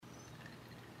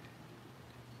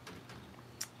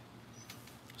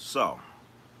So,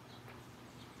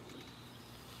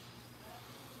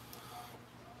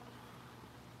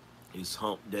 it's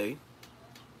hump day.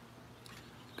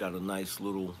 Got a nice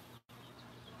little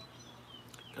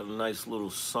got a nice little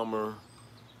summer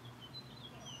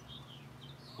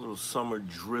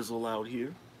drizzle out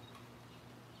here,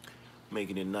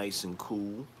 making it nice and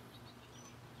cool.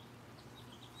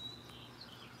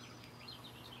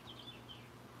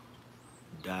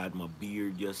 Dyed my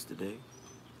beard yesterday.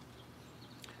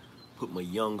 Put my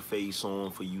young face on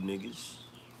for you niggas.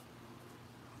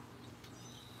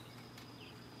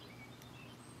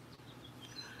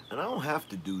 And I don't have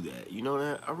to do that. You know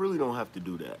that? I really don't have to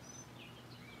do that.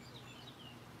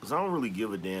 Because I don't really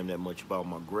give a damn that much about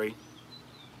my gray.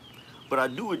 But I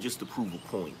do it just to prove a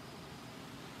point.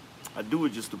 I do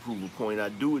it just to prove a point. I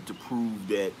do it to prove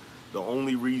that the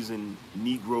only reason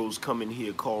Negroes come in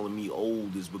here calling me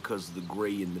old is because of the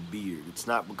gray in the beard. It's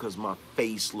not because my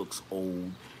face looks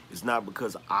old. It's not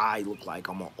because I look like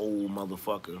I'm an old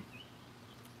motherfucker.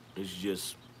 It's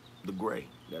just the gray.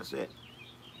 That's it.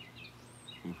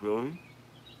 You feel me?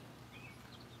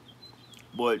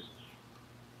 But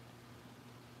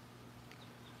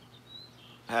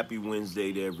happy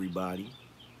Wednesday to everybody.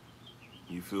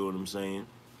 You feel what I'm saying?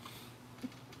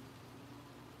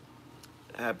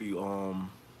 Happy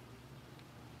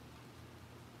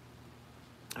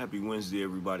happy Wednesday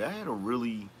everybody. I had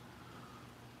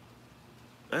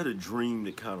a dream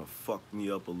that kind of fucked me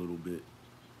up a little bit.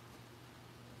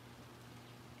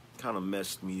 Kind of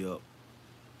messed me up.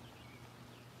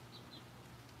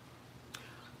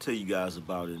 Tell you guys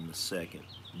about it in a second.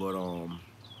 But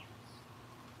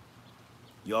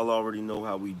y'all already know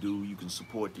how we do. You can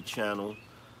support the channel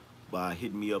by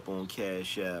hitting me up on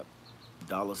Cash App,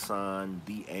 $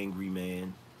 The Angry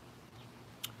Man.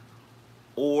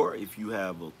 Or if you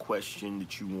have a question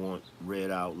that you want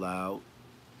read out loud,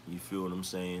 you feel what I'm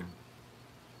saying?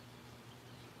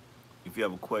 If you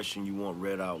have a question you want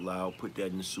read out loud, put that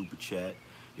in the super chat.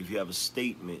 If you have a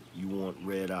statement you want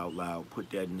read out loud, put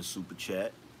that in the super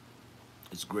chat.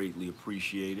 It's greatly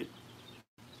appreciated.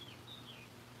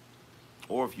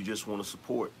 Or if you just want to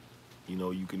support,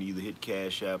 you can either hit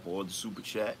Cash App or the super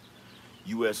chat.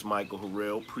 U.S. Michael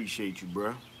Harrell, appreciate you,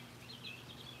 bruh.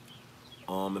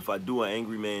 If I do an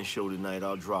Angry Man show tonight,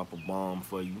 I'll drop a bomb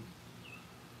for you.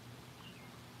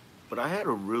 But I had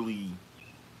a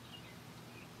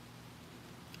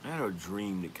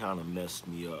dream that kind of messed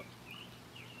me up.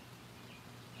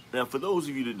 Now, for those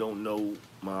of you that don't know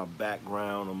my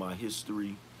background or my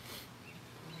history,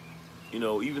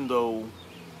 even though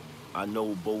I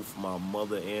know both my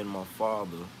mother and my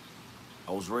father,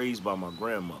 I was raised by my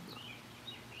grandmother,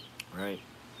 right?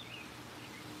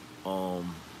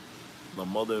 My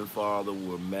mother and father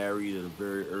were married at a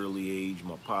very early age.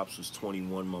 My pops was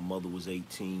 21, my mother was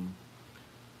 18.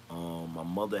 My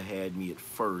mother had me at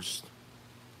first,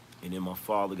 and then my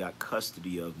father got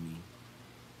custody of me.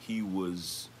 He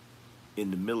was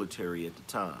in the military at the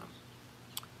time.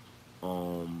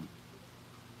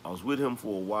 I was with him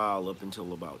for a while, up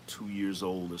until about 2 years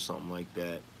old or something like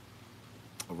that.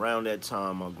 Around that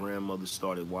time, my grandmother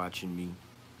started watching me,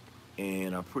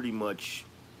 and I pretty much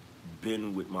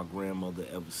been with my grandmother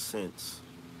ever since.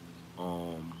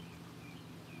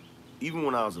 Even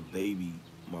when I was a baby,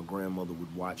 my grandmother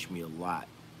would watch me a lot.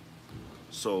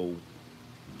 So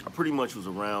I pretty much was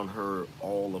around her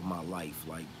all of my life.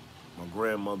 Like, my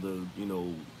grandmother,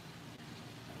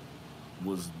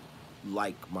 was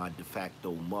like my de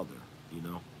facto mother,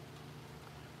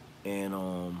 And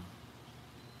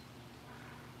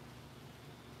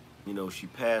she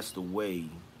passed away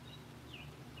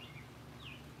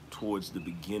towards the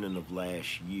beginning of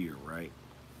last year, right?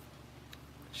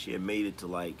 She had made it to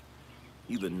like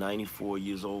either 94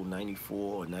 years old,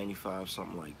 94 or 95,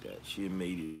 something like that. She had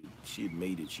made it.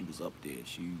 She was up there.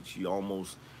 She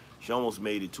almost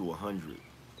made it to 100.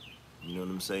 You know what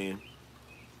I'm saying?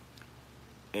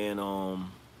 And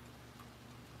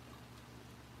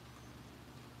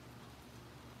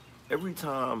every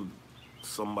time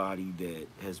somebody that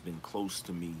has been close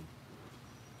to me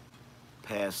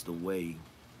passed away,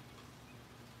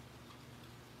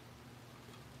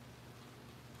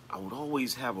 I would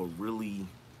always have a really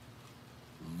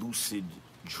lucid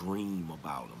dream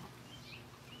about them.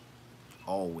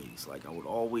 Always. Like, I would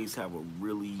always have a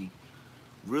really,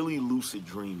 really lucid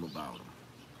dream about them.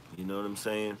 You know what I'm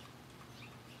saying?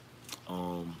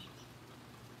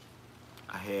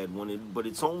 I had one, but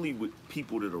it's only with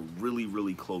people that are really,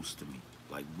 really close to me.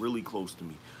 Like, really close to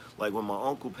me. Like, when my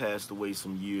uncle passed away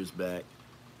some years back,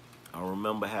 I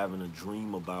remember having a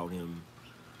dream about him.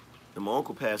 And my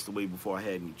uncle passed away before I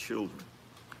had any children.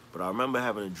 But I remember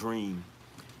having a dream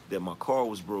that my car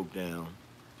was broke down,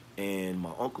 and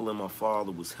my uncle and my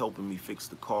father was helping me fix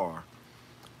the car,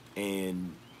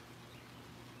 and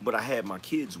but I had my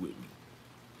kids with me.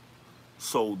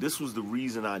 So this was the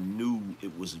reason I knew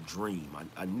it was a dream.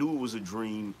 I knew it was a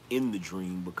dream in the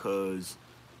dream because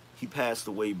he passed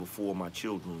away before my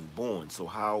children were born. So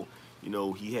how,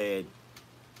 he had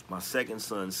my second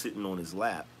son sitting on his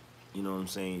lap, you know what I'm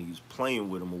saying? He was playing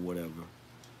with him or whatever.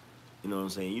 You know what I'm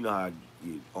saying? You know how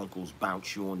your uncles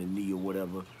bounce you on the knee or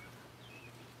whatever.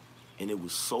 And it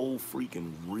was so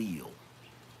freaking real.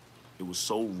 It was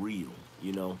so real.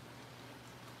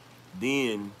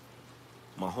 Then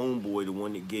my homeboy, the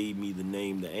one that gave me the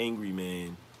name, the Angry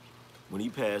Man, when he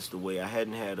passed away, I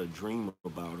hadn't had a dream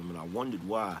about him, and I wondered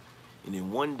why. And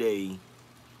then one day,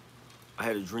 I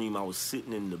had a dream I was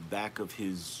sitting in the back of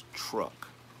his truck,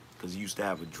 because he used to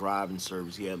have a driving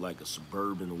service. He had like a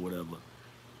Suburban or whatever.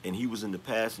 And he was in the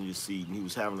passenger seat, and he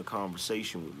was having a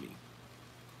conversation with me.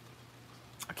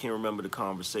 I can't remember the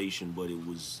conversation, but it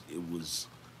was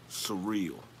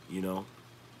surreal.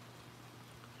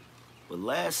 But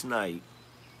last night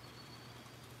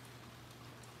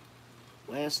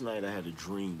I had a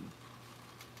dream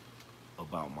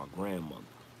about my grandmother.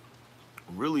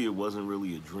 Really, it wasn't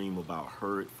really a dream about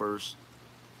her at first.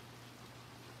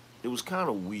 It was kind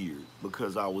of weird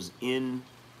because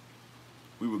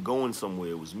we were going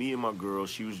somewhere. It was me and my girl.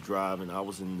 She was driving. I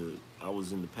was in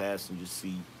the passenger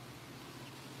seat,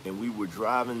 and we were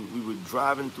driving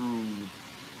through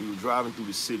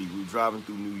the city. We were driving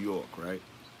through New York, right?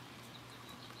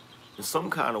 In some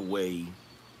kind of way,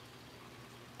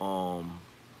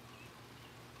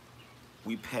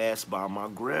 we passed by my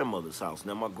grandmother's house.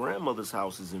 Now, my grandmother's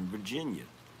house is in Virginia.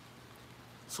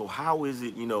 So how is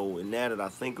it, and now that I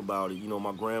think about it,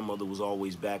 my grandmother was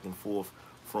always back and forth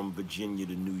from Virginia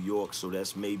to New York, so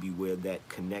that's maybe where that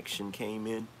connection came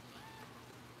in.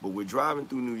 But we're driving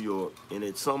through New York, and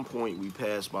at some point we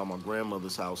pass by my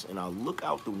grandmother's house, and I look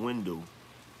out the window,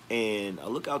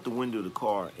 of the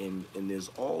car, and there's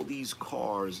all these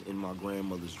cars in my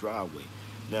grandmother's driveway.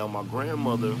 Now, my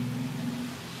grandmother,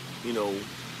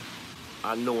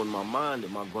 I know in my mind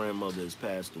that my grandmother has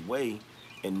passed away,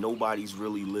 and nobody's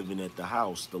really living at the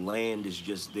house. The land is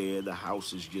just there, the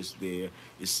house is just there.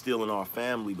 It's still in our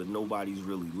family, but nobody's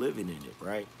really living in it,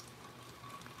 right?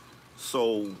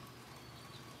 So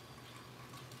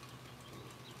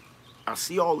I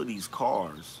see all of these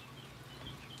cars,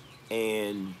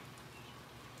 and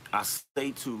I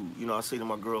say to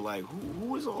my girl, like,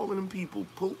 who is all of them people?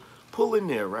 Pull in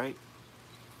there, right?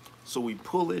 So we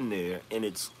pull in there, and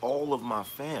it's all of my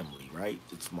family, right?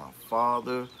 It's my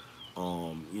father,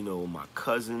 my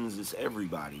cousins, it's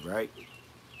everybody, right?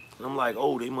 And I'm like,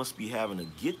 oh, they must be having a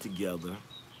get-together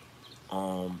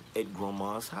at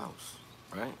Grandma's house,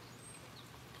 right?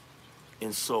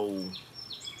 And so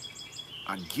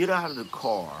I get out of the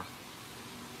car,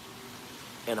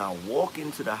 and I walk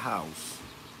into the house,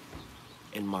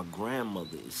 and my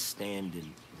grandmother is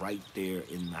standing right there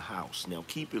in the house. Now,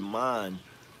 keep in mind,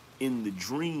 in the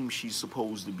dream, she's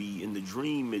supposed to be, in the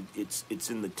dream, it's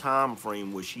in the time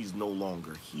frame where she's no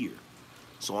longer here.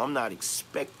 So I'm not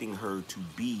expecting her to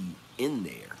be in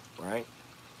there, right?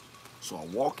 So I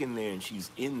walk in there, and she's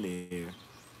in there,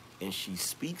 and she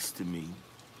speaks to me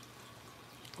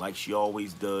like she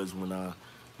always does when I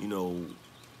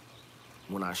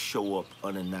show up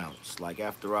unannounced. Like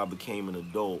after I became an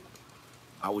adult,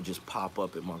 I would just pop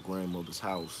up at my grandmother's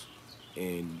house,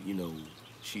 and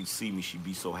she'd see me. She'd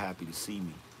be so happy to see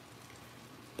me,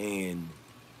 and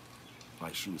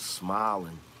like she was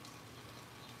smiling.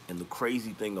 And the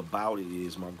crazy thing about it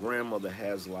is, my grandmother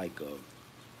has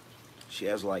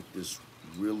this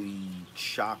really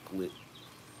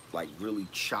really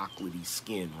chocolatey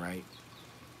skin, right?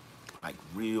 Like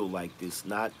real, like this,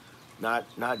 not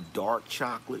dark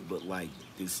chocolate, but like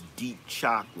this deep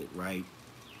chocolate, right?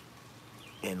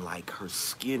 And like her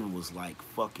skin was like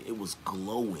it was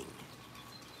glowing.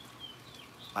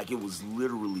 Like it was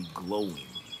literally glowing.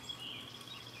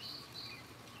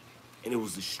 And it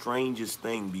was the strangest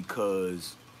thing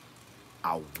because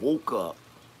I woke up,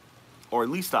 or at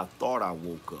least I thought I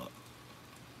woke up.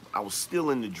 I was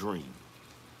still in the dream.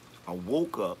 I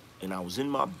woke up and I was in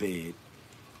my bed,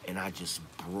 and I just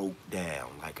broke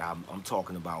down. Like I'm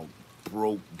talking about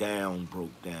broke down,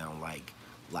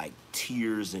 like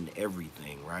tears and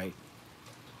everything, right?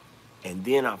 And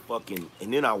then I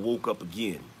woke up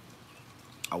again.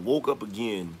 I woke up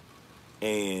again,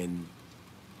 and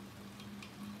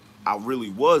I really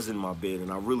was in my bed,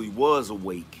 and I really was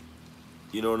awake.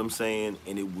 You know what I'm saying?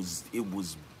 And it was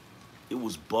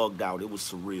bugged out. It was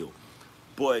surreal.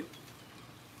 But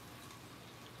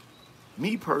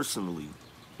me personally,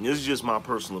 This is just my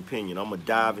personal opinion. I'm gonna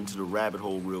dive into the rabbit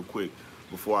hole real quick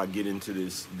before I get into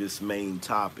this main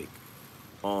topic.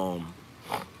 Um,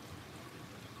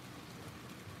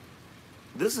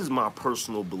 this is my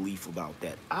personal belief about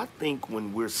that. I think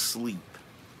when we're asleep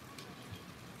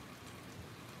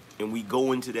and we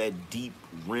go into that deep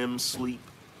REM sleep,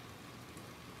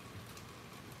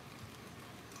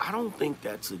 I don't think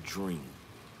that's a dream.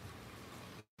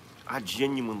 I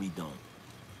genuinely don't.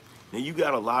 Now you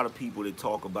got a lot of people that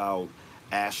talk about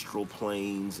astral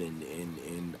planes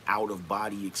and out of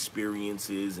body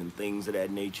experiences and things of that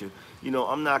nature. You know,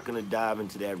 I'm not gonna dive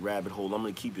into that rabbit hole. I'm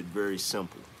gonna keep it very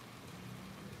simple.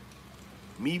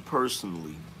 Me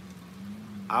personally,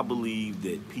 I believe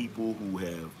that people who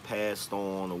have passed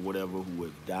on or whatever, who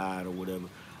have died or whatever,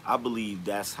 I believe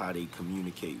that's how they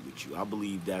communicate with you. I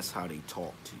believe that's how they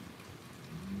talk to you.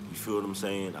 You feel what I'm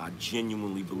saying? I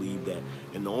genuinely believe that.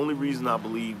 And the only reason I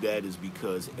believe that is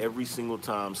because every single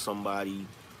time somebody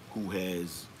who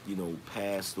has, you know,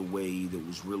 passed away that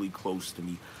was really close to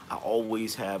me, I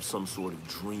always have some sort of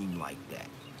dream like that.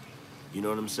 You know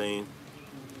what I'm saying?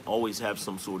 Always have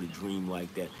some sort of dream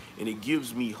like that. And it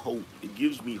gives me hope. It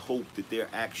gives me hope that there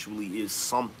actually is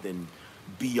something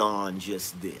beyond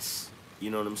just this.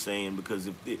 You know what I'm saying? Because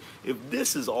if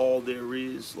this is all there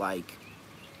is, like,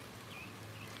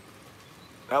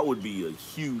 that would be a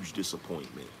huge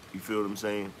disappointment. You feel what I'm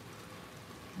saying?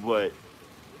 But,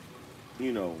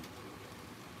 you know,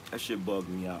 that shit bugged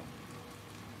me out.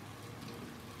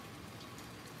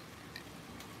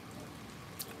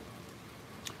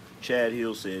 Chad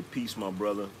Hill said, "Peace, my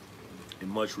brother, and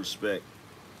much respect.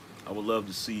 I would love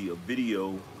to see a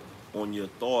video on your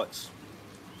thoughts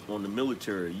on the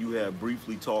military. You have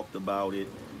briefly talked about it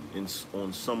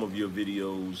on some of your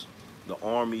videos. The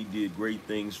Army did great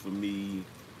things for me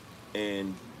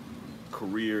and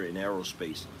career in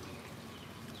aerospace."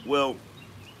 Well,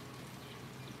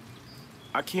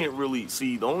 I can't really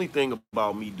see. The only thing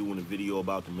about me doing a video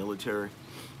about the military,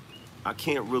 I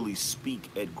can't really speak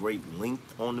at great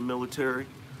length on the military,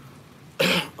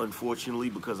 unfortunately,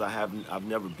 because I've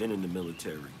never been in the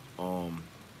military.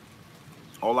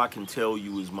 All I can tell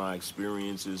you is my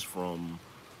experiences from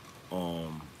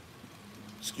um,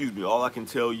 excuse me, all I can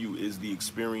tell you is the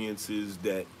experiences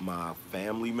that my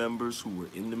family members who were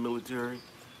in the military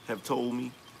have told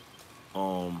me.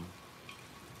 Um,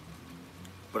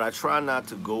 but I try not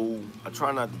to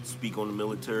speak on the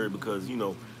military because, you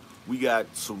know, we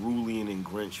got Cerulean and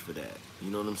Grinch for that.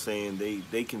 You know what I'm saying?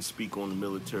 They can speak on the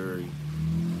military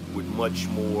with much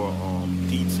more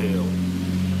detail.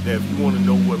 Now, if you want to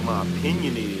know what my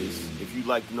opinion is, if you'd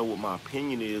like to know what my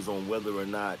opinion is on whether or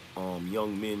not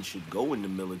young men should go in the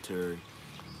military,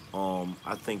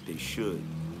 I think they should.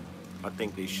 I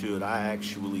think they should. I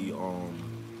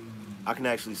can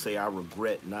actually say I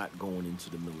regret not going into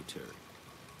the military.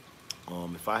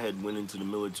 If I had went into the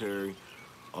military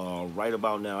right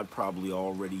about now, I'd probably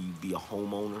already be a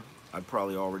homeowner. I'd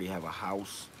probably already have a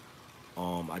house.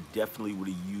 I definitely would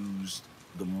have used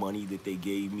the money that they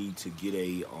gave me to get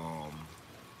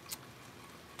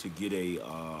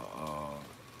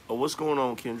oh, what's going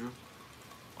on, Kendra?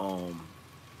 Um,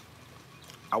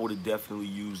 I would have definitely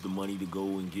used the money to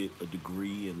go and get a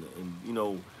degree, and you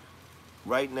know,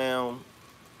 right now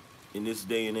in this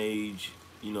day and age,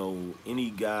 you know,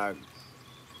 any guy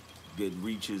that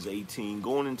reaches 18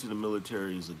 going into the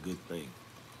military is a good thing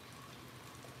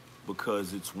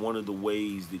because it's one of the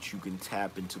ways that you can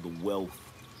tap into the wealth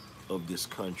of this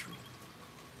country.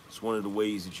 It's one of the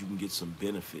ways that you can get some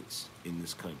benefits in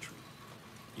this country.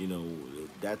 You know,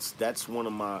 that's one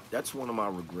of my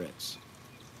regrets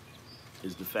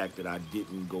is the fact that I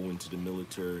didn't go into the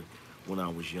military when I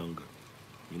was younger.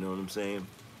 You know what I'm saying?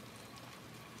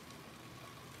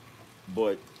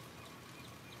 But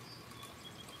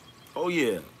oh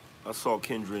yeah, I saw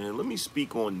Kendra in here. Let me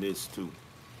speak on this too.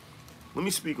 Let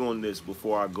me speak on this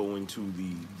before I go into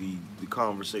the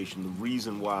conversation. The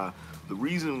reason why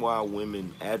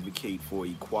women advocate for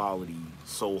equality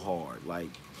so hard,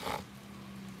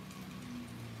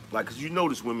 cause you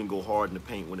notice women go hard in the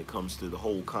paint when it comes to the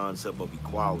whole concept of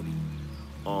equality.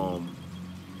 Um,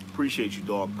 Appreciate you,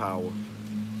 Dog Power.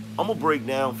 I'm gonna break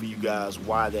down for you guys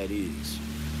why that is,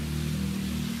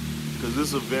 because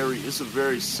it's a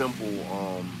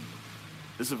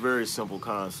very simple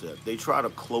concept. They try to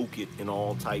cloak it in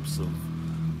all types of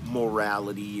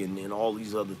morality and all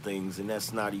these other things, and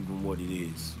that's not even what it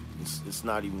is. It's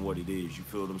not even what it is. You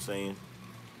feel what I'm saying?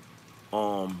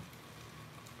 Um,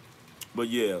 but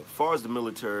yeah, as far as the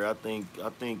military, I think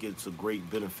it's a great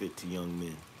benefit to young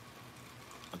men.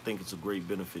 I think it's a great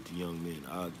benefit to young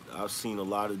men. I've seen a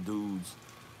lot of dudes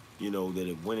you know, that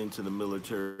have went into the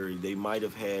military. They might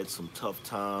have had some tough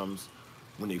times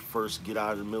when they first get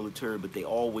out of the military, but they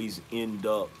always end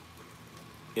up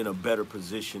in a better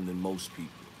position than most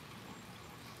people.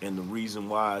 And the reason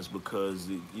why is because,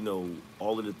 you know,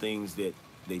 all of the things that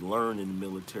they learn in the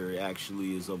military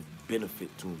actually is of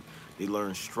benefit to them. They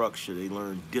learn structure, they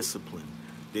learn discipline,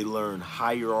 they learn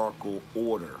hierarchical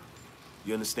order.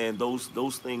 You understand? Those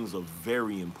things are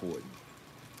very important.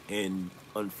 And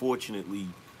unfortunately,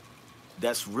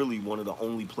 that's really one of the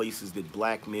only places that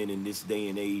black men in this day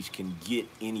and age can get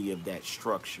any of that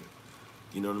structure.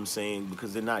 You know what I'm saying?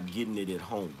 Because they're not getting it at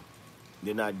home.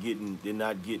 They're not getting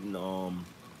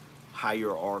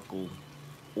hierarchical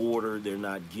order. They're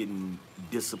not getting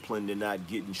discipline. They're not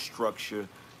getting structure.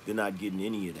 They're not getting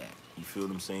any of that. You feel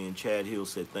what I'm saying? Chad Hill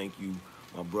said, "Thank you,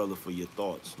 my brother, for your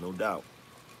thoughts." No doubt.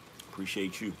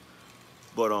 Appreciate you.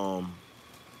 But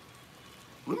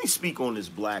let me speak on this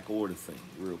black order thing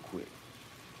real quick.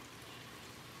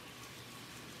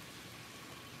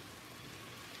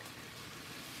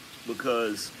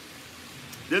 Because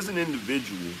there's an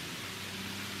individual,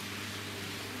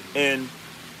 and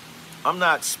I'm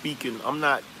not speaking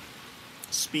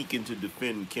to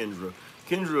defend Kendra.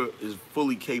 Kendra is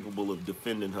fully capable of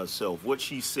defending herself. What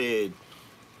she said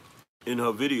in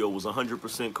her video was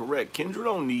 100% correct. Kendra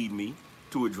don't need me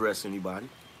to address anybody.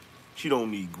 She don't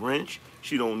need Grinch.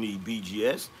 She don't need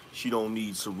BGS. She don't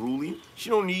need Cerulean. She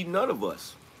don't need none of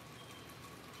us.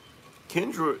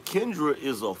 Kendra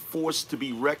is a force to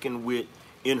be reckoned with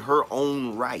in her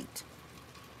own right.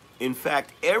 In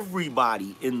fact,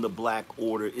 everybody in the Black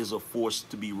Order is a force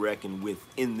to be reckoned with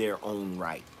in their own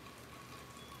right.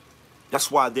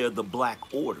 That's why they're the Black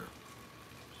Order.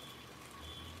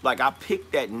 Like, I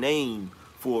picked that name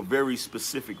for a very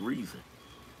specific reason.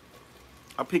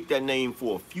 I picked that name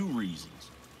for a few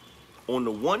reasons. On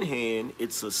the one hand,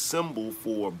 it's a symbol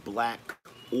for Black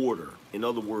Order. In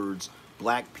other words,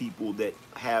 black people that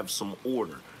have some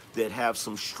order, that have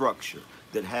some structure,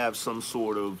 that have some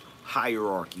sort of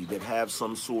hierarchy, that have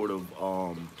some sort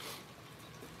of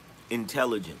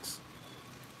intelligence.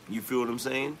 You feel what I'm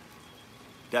saying?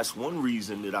 That's one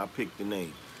reason that I picked the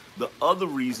name. The other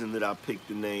reason that I picked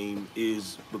the name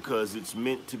is because it's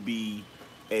meant to be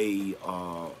a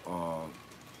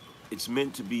it's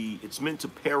meant to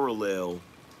parallel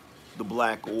the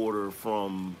Black Order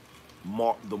from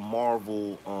the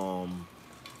Marvel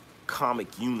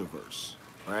comic universe,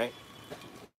 right?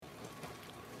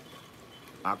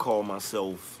 I call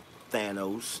myself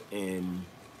Thanos, and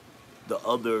the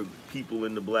other people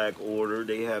in the Black Order,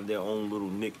 they have their own little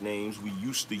nicknames we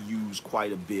used to use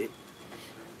quite a bit.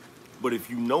 But if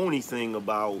you know anything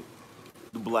about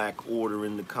the Black Order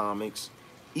in the comics,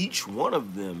 each one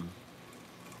of them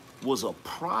was a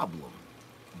problem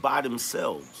by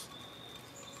themselves.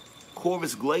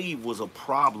 Corvus Glaive was a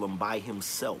problem by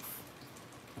himself.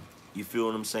 You feel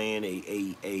what I'm saying?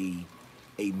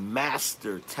 A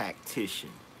master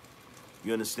tactician.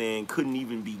 You understand? Couldn't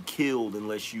even be killed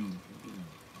unless you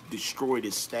destroyed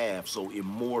his staff. So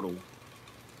immortal.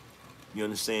 You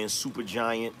understand? Super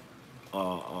Giant,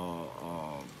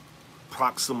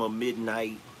 Proxima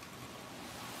Midnight,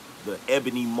 the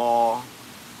Ebony Maw,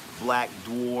 Black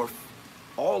Dwarf.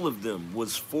 All of them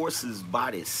was forces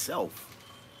by themselves.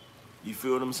 You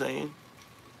feel what I'm saying?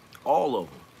 All of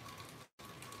them.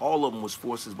 All of them was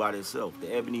forces by themselves.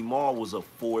 The Ebony Maw was a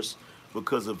force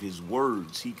because of his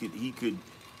words. He could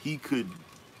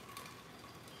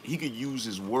use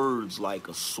his words like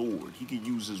a sword. He could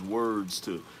use his words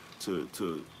to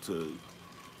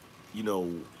you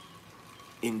know,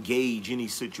 engage any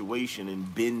situation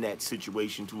and bend that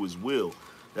situation to his will.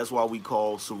 That's why we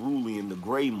call Cerulean the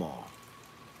Gray Maw.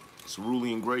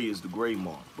 Cerulean Gray is the Gray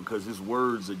Maw because his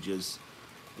words are just,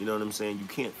 you know what I'm saying? You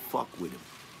can't fuck with him.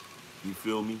 You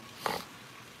feel me?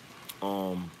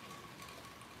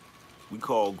 We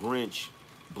call Grinch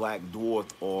Black Dwarf,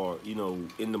 or, you know,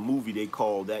 in the movie they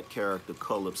call that character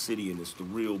Cull Obsidian. It's the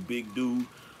real big dude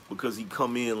because he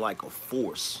come in like a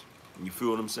force. You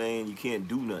feel what I'm saying? You can't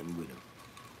do nothing with him.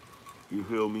 You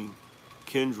feel me?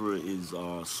 Kendra is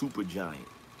Super Giant,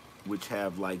 which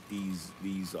have like these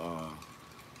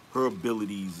her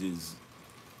abilities is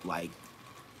like,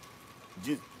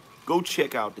 just go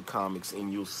check out the comics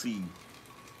and you'll see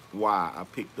why I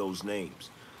picked those names.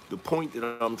 The point that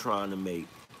I'm trying to make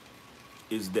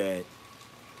is that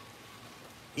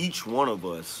each one of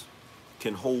us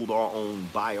can hold our own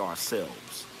by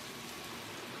ourselves.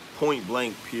 Point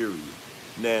blank, period.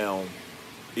 Now,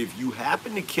 if you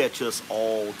happen to catch us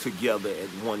all together at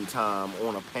one time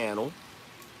on a panel,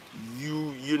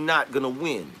 you're not gonna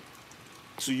win.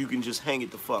 So you can just hang it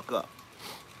the fuck up.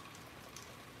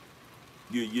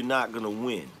 you're not gonna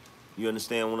win. You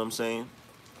understand what I'm saying?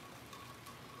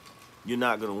 You're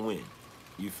not gonna win.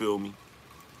 You feel me?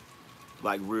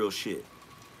 Like real shit.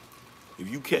 If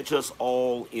you catch us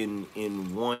all in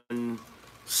one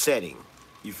setting,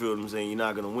 you feel what I'm saying? You're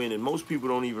not gonna win, and most people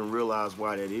don't even realize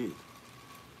why that is.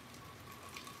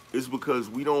 It's because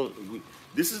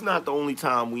this is not the only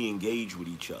time we engage with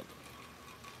each other.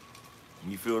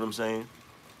 You feel what I'm saying?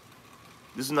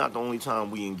 This is not the only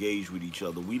time we engage with each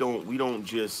other. We don't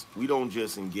just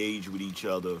engage with each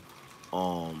other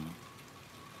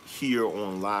here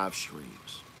on live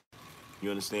streams. You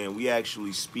understand? We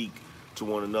actually speak to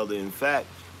one another. In fact,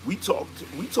 we talk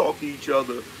to each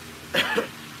other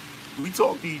we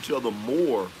talk to each other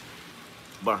more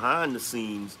behind the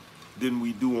scenes than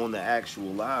we do on the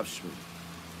actual live stream.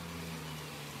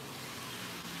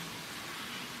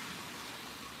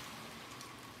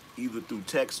 Either through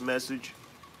text message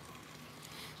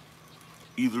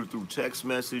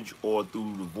or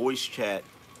through the voice chat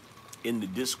in the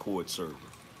Discord server.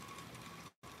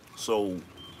 So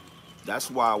that's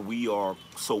why we are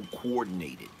so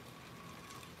coordinated.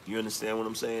 You understand what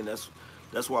I'm saying? That's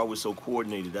why we're so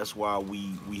coordinated. That's why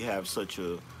we have such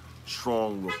a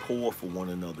strong rapport for one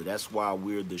another. That's why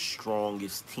we're the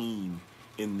strongest team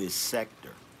in this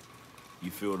sector. You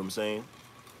feel what I'm saying?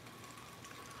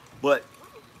 But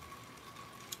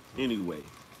anyway,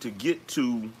 to get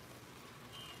to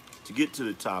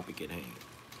the topic at hand,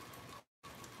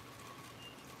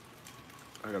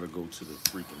 I gotta go to the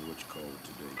freaking witch code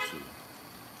today too.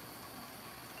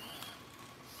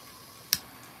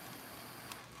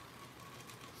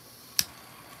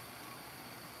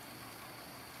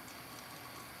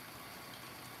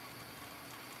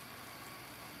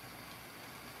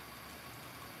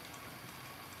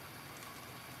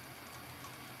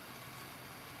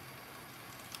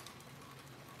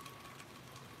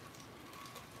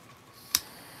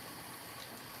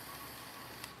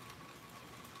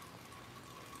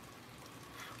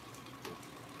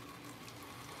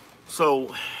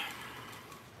 So,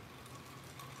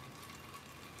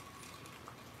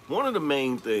 one of the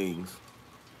main things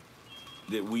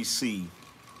that we see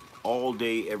all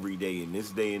day, every day in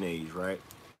this day and age, right?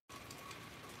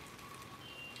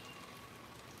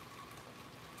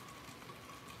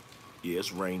 Yeah,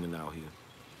 it's raining out here.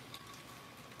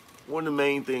 One of the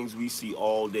main things we see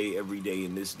all day, every day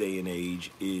in this day and age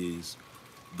is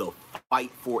the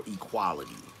fight for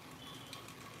equality,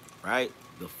 right?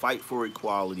 The fight for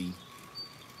equality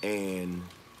and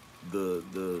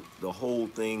the whole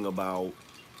thing about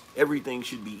everything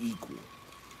should be equal.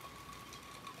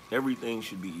 Everything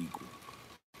should be equal.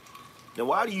 Now,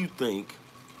 why do you think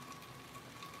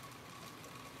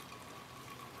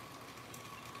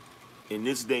in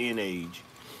this day and age,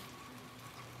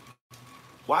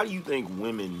 why do you think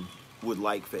women would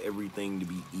like for everything to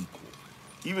be equal?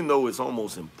 Even though it's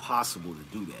almost impossible to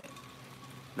do that.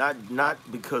 Not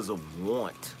because of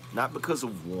want. Not because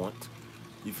of want.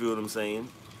 You feel what I'm saying?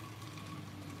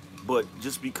 But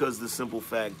just because the simple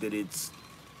fact that it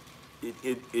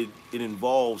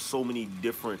involves so many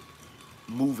different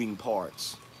moving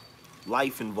parts.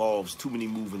 Life involves too many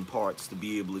moving parts to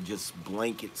be able to just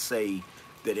blanket say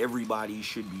that everybody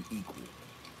should be equal.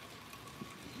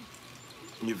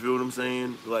 You feel what I'm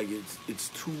saying? Like it's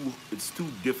too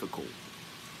difficult.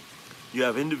 You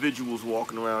have individuals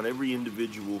walking around, every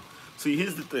individual. See,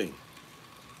 here's the thing.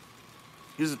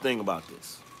 Here's the thing about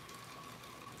this.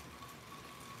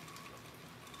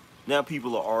 Now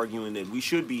people are arguing that we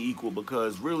should be equal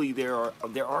because really there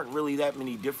aren't really that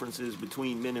many differences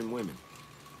between men and women.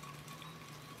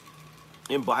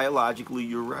 And biologically,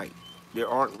 you're right. There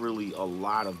aren't really a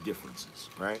lot of differences,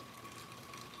 right?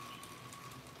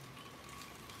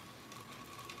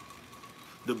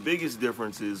 The biggest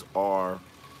differences are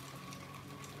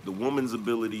the woman's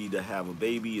ability to have a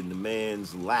baby and the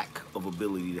man's lack of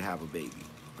ability to have a baby,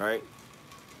 right?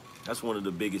 That's one of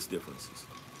the biggest differences.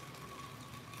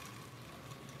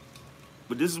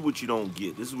 But this is what you don't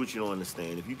get. This is what you don't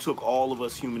understand. If you took all of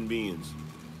us human beings,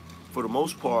 for the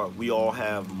most part, we all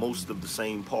have most of the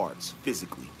same parts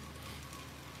physically.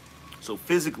 So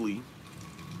physically,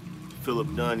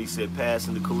 Philip Dunn, he said,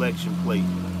 passing the collection plate.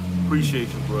 Appreciate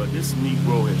you, bro. This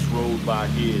Negro has rolled by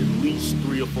here at least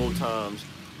 3 or 4 times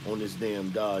on this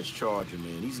damn Dodge Charger,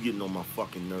 man. He's getting on my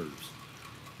fucking nerves.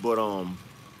 But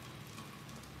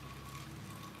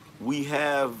we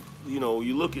have, you know,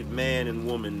 you look at man and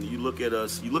woman, you look at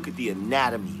us, you look at the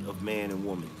anatomy of man and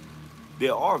woman.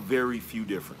 There are very few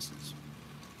differences.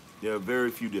 There are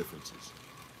very few differences.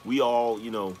 We all,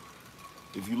 you know,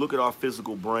 if you look at our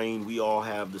physical brain, we all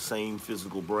have the same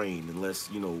physical brain, unless,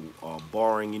 you know,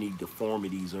 barring any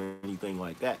deformities or anything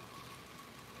like that.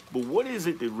 But what is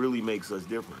it that really makes us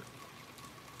different?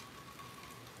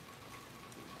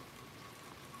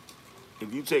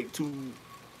 If you take two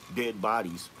dead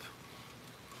bodies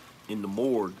in the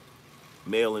morgue,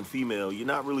 male and female, you're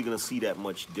not really going to see that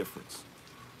much difference.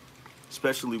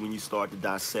 Especially when you start to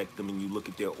dissect them and you look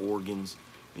at their organs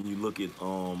and you look at,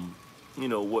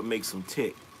 what makes them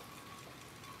tick.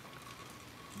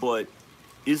 But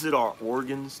is it our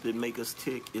organs that make us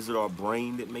tick? Is it our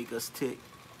brain that make us tick?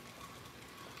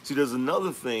 See, there's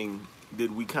another thing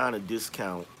that we kind of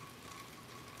discount.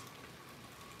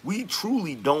 We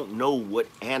truly don't know what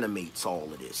animates all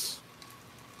of this.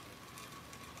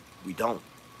 We don't.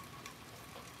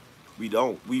 We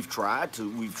don't. We've tried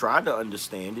to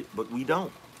understand it, but we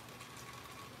don't.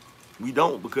 We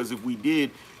don't, because if we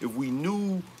did, if we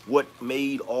knew what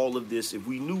made all of this, if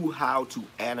we knew how to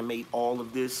animate all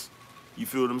of this, you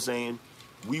feel what I'm saying?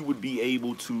 We would be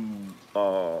able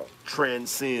to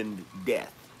transcend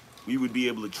death. We would be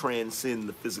able to transcend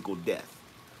the physical death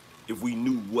if we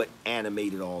knew what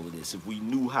animated all of this. If we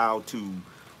knew how to,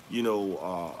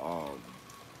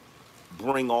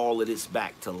 bring all of this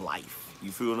back to life.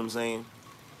 You feel what I'm saying?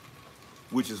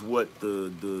 Which is what the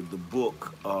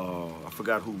book, I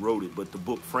forgot who wrote it, but the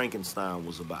book Frankenstein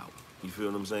was about. You feel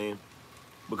what I'm saying?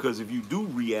 Because if you do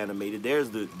reanimate it,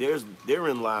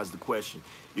 therein lies the question.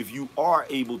 If you are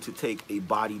able to take a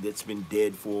body that's been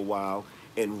dead for a while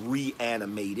and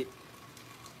reanimate it,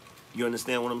 you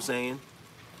understand what I'm saying?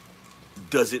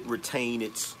 Does it retain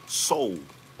its soul,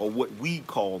 or what we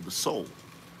call the soul?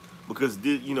 Because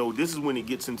this is when it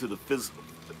gets into the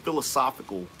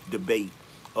philosophical debate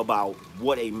about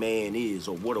what a man is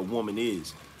or what a woman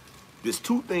is. There's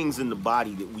two things in the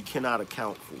body that we cannot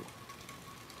account for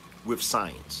with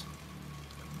science: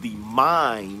 the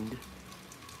mind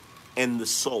and the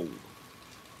soul.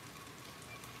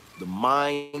 The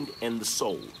mind and the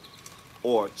soul,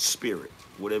 or spirit,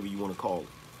 whatever you want to call it.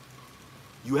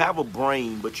 You have a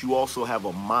brain, but you also have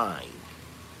a mind.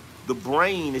 The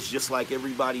brain is just like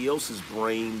everybody else's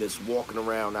brain that's walking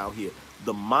around out here.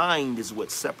 The mind is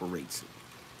what separates it.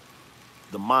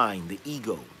 The mind, the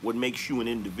ego, what makes you an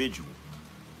individual.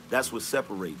 That's what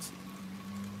separates it.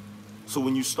 So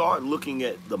when you start looking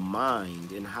at the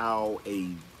mind and how a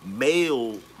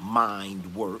male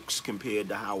mind works compared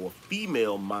to how a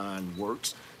female mind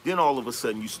works, then all of a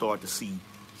sudden you start to see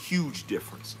huge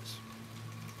differences.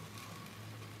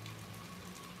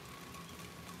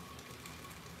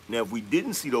 Now, if we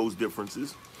didn't see those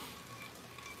differences,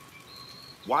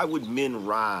 why would men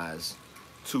rise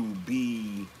to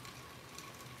be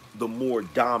the more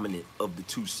dominant of the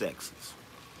two sexes?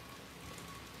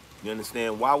 You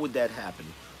understand? Why would that happen?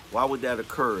 Why would that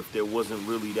occur if there wasn't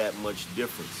really that much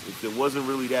difference? If there wasn't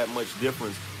really that much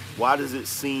difference, why does it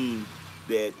seem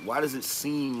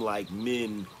like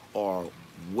men are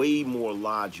way more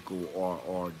logical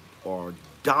or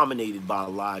dominated by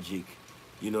logic,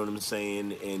 you know what I'm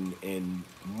saying, and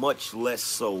much less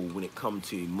so when it comes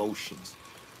to emotions?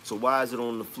 So why is it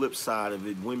on the flip side of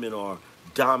it, women are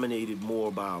dominated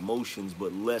more by emotions,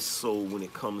 but less so when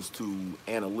it comes to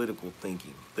analytical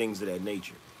thinking, things of that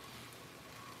nature?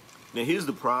 Now, here's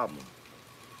the problem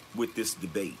with this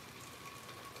debate.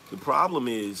 The problem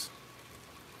is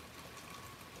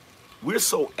we're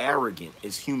so arrogant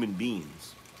as human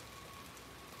beings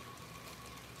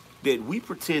that we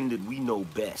pretend that we know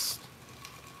best.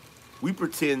 We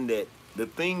pretend that the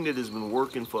thing that has been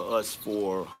working for us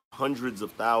for hundreds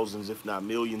of thousands, if not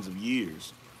millions of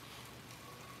years,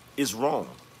 is wrong.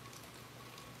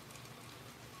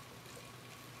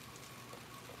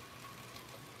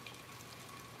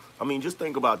 I mean, just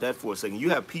think about that for a second.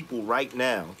 You have people right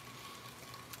now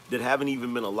that haven't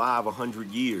even been alive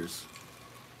 100 years,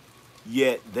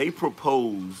 yet they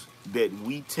propose that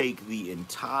we take the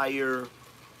entire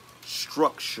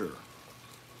structure,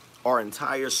 our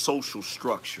entire social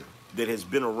structure that has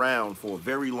been around for a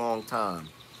very long time,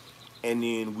 and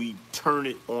then we turn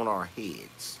it on our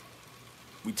heads.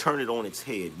 We turn it on its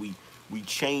head. We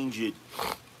change it.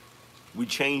 We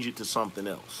change it to something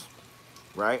else,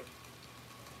 right?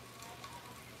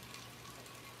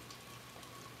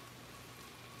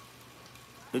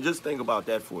 And just think about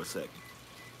that for a second.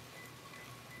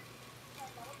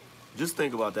 Just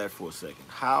think about that for a second.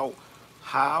 How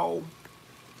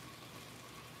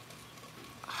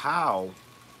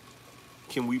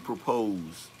can we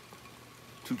propose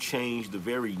to change the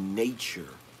very nature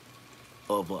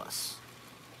of us?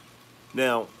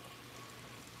 Now,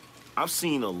 I've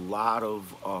seen a lot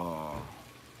of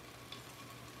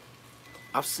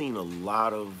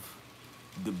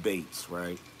debates,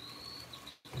 right?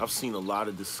 I've seen a lot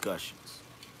of discussions,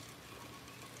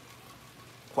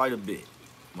 quite a bit.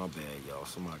 My bad, y'all.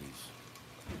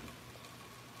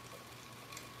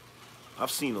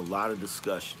 I've seen a lot of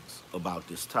discussions about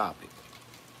this topic.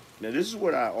 Now, this is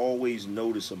what I always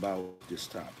notice about this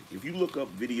topic. If you look up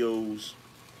videos,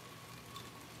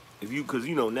 because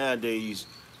nowadays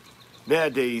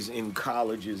in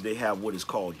colleges they have what is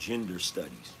called gender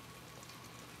studies.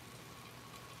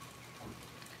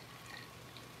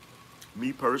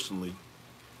 Me personally,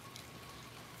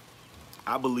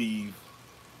 I believe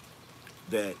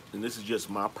that, and this is just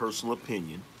my personal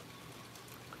opinion,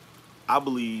 I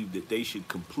believe that they should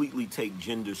completely take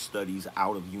gender studies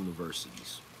out of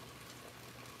universities.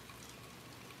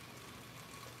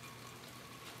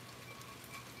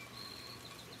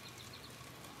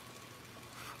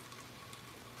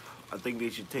 I think they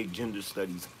should take gender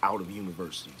studies out of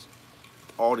universities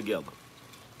altogether.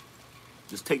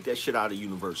 Just take that shit out of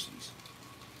universities.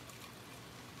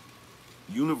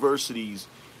 Universities,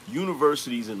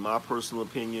 in my personal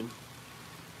opinion,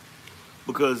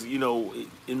 because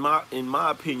in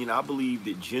my opinion, I believe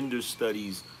that gender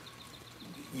studies,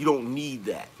 you don't need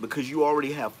that because you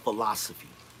already have philosophy.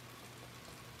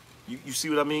 You see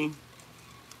what I mean?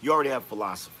 You already have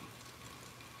philosophy.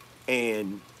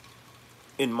 And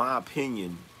in my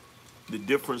opinion, the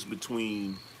difference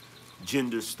between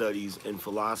gender studies and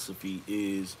philosophy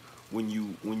is when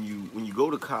you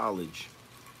go to college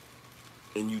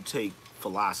and you take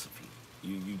philosophy.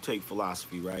 You take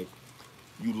philosophy, right?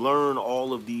 You learn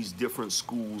all of these different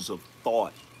schools of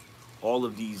thought, all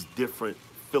of these different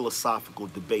philosophical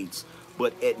debates,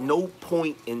 but at no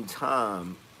point in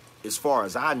time, as far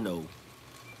as I know,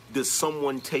 does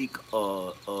someone take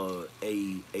a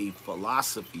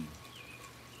philosophy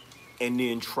and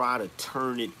then try to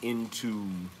turn it into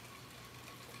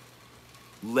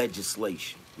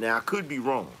legislation. Now, I could be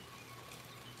wrong.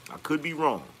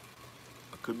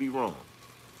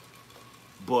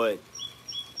 But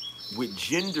with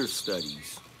gender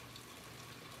studies,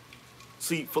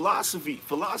 see, philosophy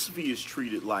is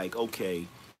treated like, okay,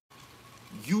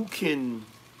 you can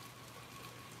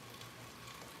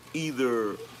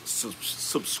either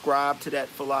subscribe to that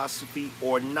philosophy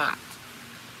or not.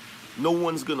 No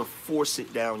one's gonna force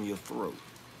it down your throat.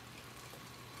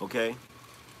 Okay?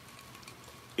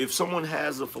 If someone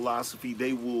has a philosophy,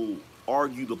 they will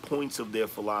argue the points of their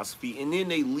philosophy, and then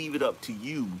they leave it up to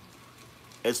you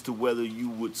as to whether you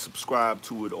would subscribe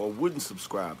to it or wouldn't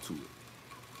subscribe to it.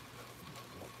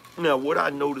 Now, what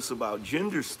I notice about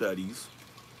gender studies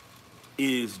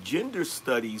is gender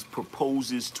studies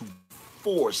proposes to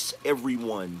force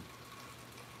everyone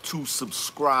to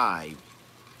subscribe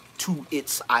to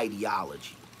its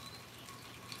ideology.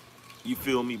 You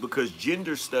feel me? Because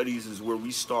gender studies is where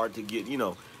we start to get,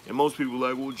 and most people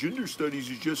are like, well, gender studies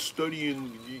is just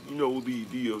studying,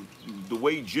 the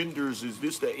way genders is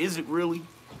this, that. Is it really?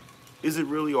 Is it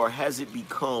really, or has it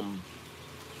become,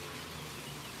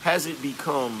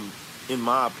 in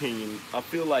my opinion, I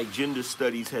feel like gender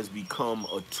studies has become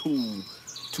a tool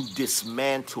to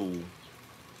dismantle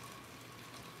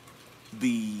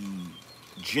the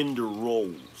gender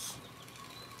roles.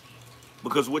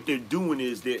 Because what they're doing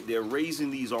is they're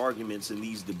raising these arguments and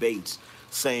these debates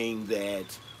saying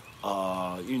that,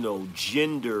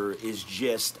 gender is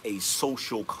just a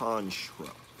social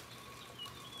construct.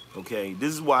 Okay,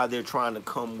 this is why they're trying to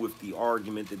come with the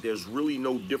argument that there's really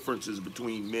no differences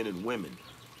between men and women.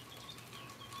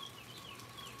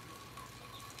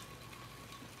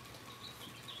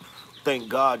 Thank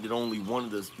God that only one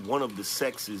of the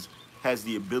sexes has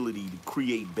the ability to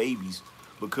create babies,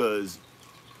 because,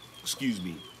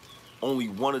 only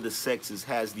one of the sexes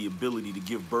has the ability to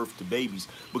give birth to babies.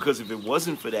 Because if it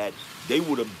wasn't for that, they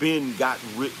would have been gotten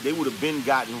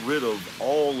rid of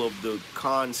all of the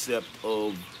concept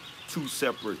of two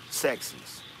separate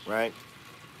sexes, right?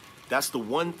 That's the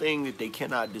one thing that they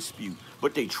cannot dispute.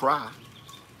 But they try.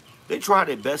 They try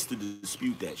their best to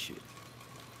dispute that shit.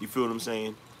 You feel what I'm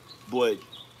saying? But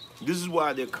this is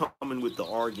why they're coming with the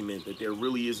argument that there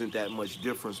really isn't that much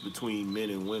difference between men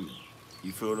and women.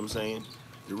 You feel what I'm saying?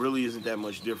 There really isn't that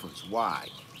much difference. Why?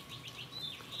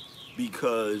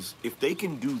 Because if they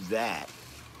can do that,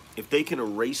 if they can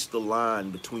erase the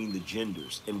line between the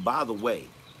genders, and by the way,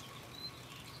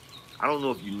 I don't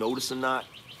know if you notice or not,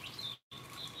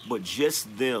 but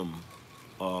just them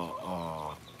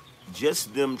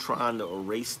trying to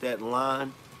erase that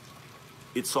line,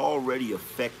 it's already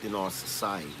affecting our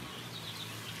society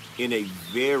in a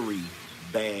very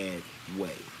bad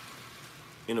way.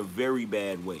 In a very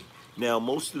bad way. Now,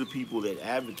 most of the people that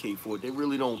advocate for it, they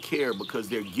really don't care because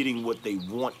they're getting what they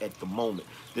want at the moment.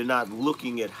 They're not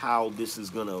looking at how this is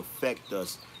going to affect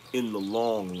us in the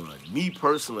long run. Me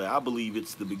personally, I believe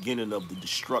it's the beginning of the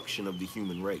destruction of the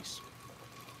human race.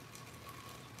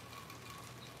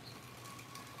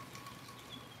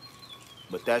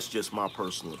 But that's just my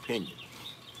personal opinion.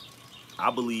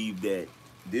 I believe that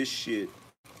this shit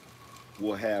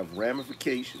will have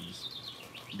ramifications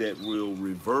that will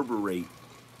reverberate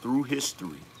through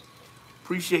history.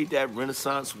 Appreciate that,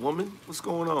 Renaissance woman. What's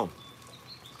going on?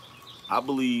 I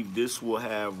believe this will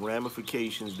have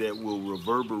ramifications that will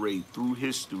reverberate through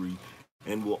history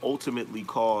and will ultimately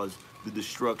cause the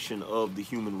destruction of the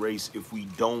human race if we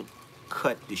don't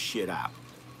cut the shit out.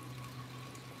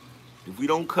 If we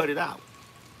don't cut it out.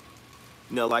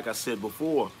 Now, like I said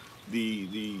before,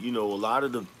 a lot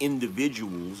of the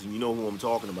individuals, and you know who I'm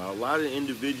talking about, a lot of the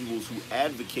individuals who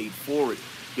advocate for it,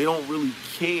 they don't really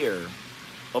care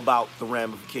about the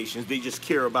ramifications. They just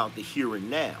care about the here and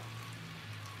now.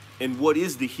 And what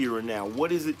is the here and now?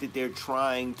 What is it that they're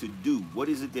trying to do? What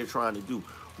is it they're trying to do?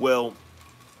 Well,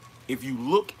 if you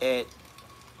look at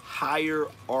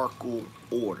hierarchical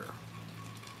order,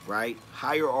 right?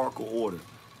 Hierarchical order.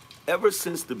 Ever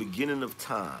since the beginning of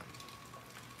time,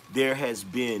 there has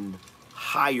been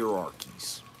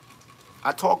hierarchies.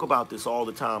 I talk about this all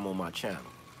the time on my channel.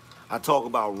 I talk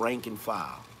about rank and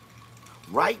file.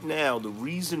 Right now, the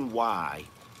reason why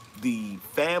the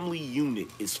family unit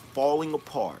is falling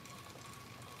apart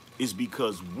is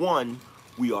because, one,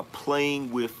 we are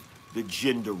playing with the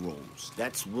gender roles.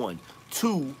 That's one.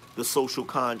 Two, the social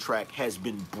contract has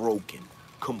been broken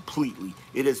completely.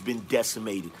 It has been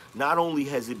decimated. Not only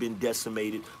has it been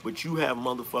decimated, but you have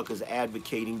motherfuckers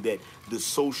advocating that the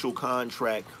social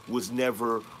contract was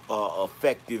never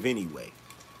effective anyway,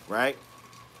 right?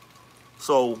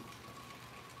 So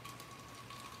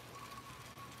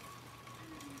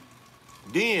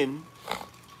then,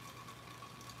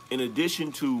 in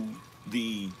addition to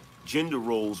the gender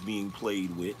roles being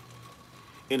played with,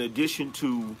 in addition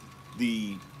to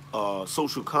the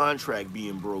social contract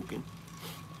being broken,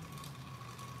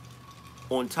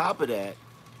 on top of that,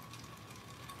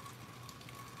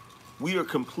 we are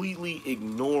completely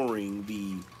ignoring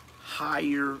the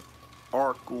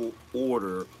hierarchical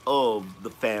order of the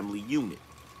family unit.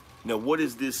 Now, what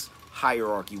is this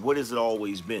hierarchy? What has it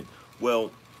always been?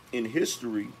 Well, in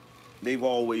history, they've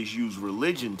always used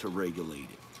religion to regulate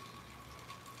it.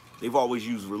 They've always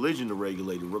used religion to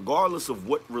regulate it. Regardless of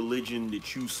what religion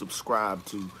that you subscribe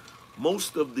to,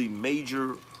 most of the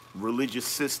major religious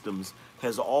systems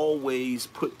has always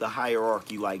put the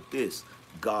hierarchy like this: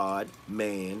 God,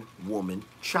 man, woman,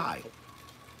 child.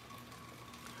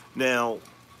 Now,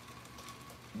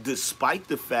 despite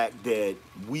the fact that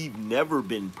we've never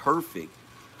been perfect,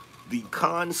 the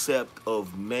concept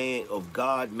of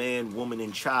God, man, woman,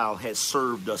 and child has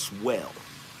served us well.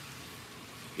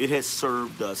 It has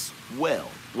served us well,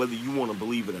 whether you want to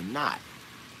believe it or not.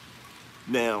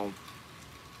 Now,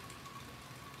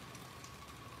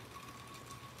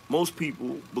 most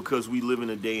people, because we live in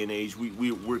a day and age,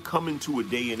 we're coming to a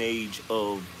day and age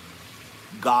of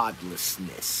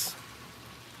godlessness.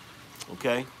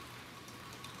 Okay?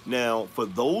 Now, for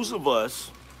those of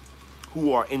us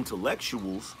who are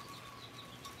intellectuals,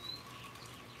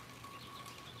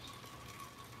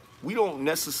 we don't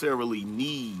necessarily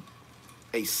need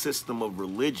a system of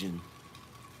religion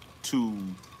to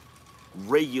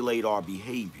regulate our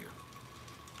behavior,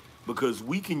 because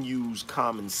we can use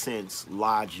common sense,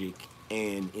 logic,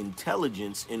 and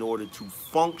intelligence in order to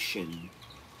function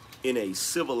in a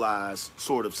civilized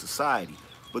sort of society.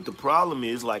 But the problem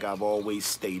is, like I've always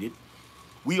stated,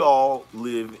 we all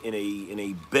live in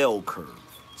a bell curve.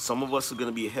 Some of us are going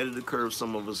to be ahead of the curve,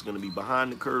 some of us are going to be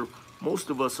behind the curve.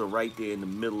 Most of us are right there in the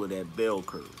middle of that bell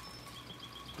curve.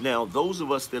 Now, those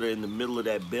of us that are in the middle of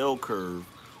that bell curve,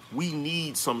 we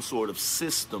need some sort of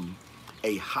system,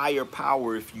 a higher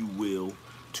power, if you will,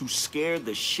 to scare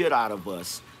the shit out of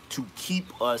us, to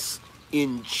keep us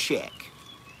in check.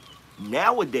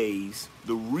 Nowadays,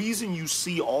 the reason you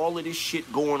see all of this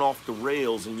shit going off the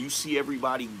rails and you see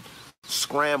everybody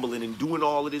scrambling and doing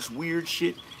all of this weird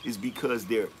shit is because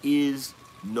there is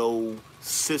no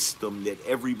system that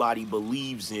everybody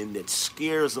believes in that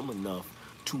scares them enough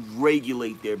to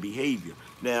regulate their behavior.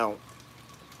 Now,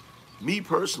 me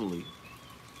personally,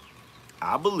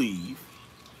 I believe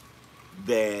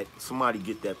that somebody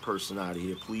get that person out of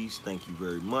here, please. Thank you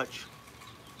very much.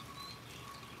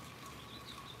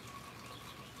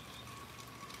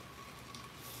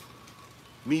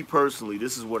 Me personally,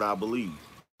 this is what I believe.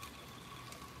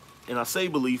 And I say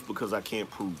belief because I can't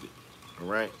prove it. All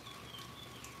right?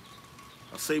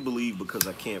 I say believe because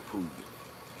I can't prove it.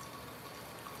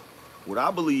 What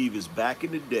I believe is, back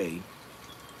in the day,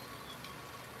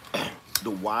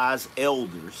 the wise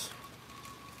elders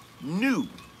knew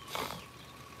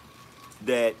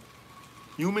that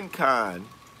humankind,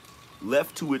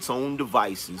 left to its own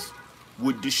devices,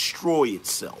 would destroy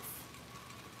itself.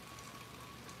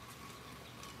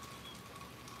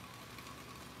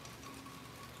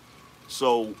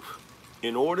 So,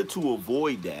 in order to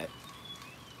avoid that,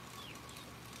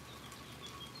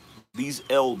 these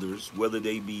elders, whether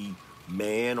they be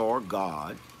man or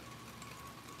God,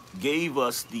 gave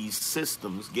us these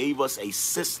systems, gave us a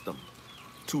system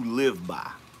to live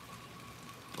by.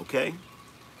 Okay?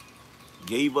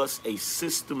 Gave us a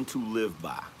system to live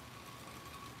by.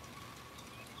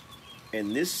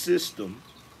 And this system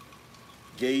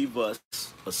gave us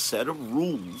a set of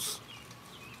rules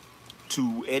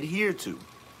to adhere to.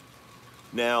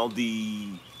 Now, the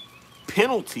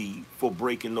penalty for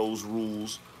breaking those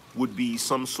rules would be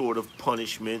some sort of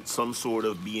punishment, some sort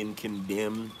of being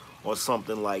condemned or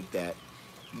something like that.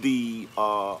 The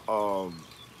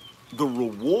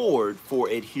reward for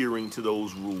adhering to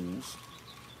those rules,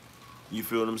 you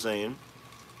feel what I'm saying,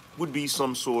 would be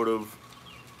some sort of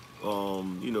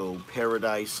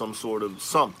paradise, some sort of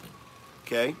something.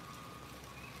 Okay?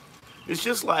 It's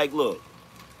just like, look,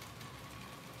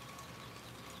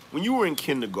 when you were in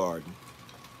kindergarten,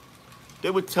 they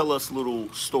would tell us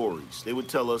little stories. They would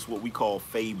tell us what we call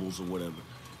fables or whatever.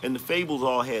 And the fables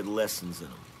all had lessons in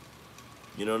them.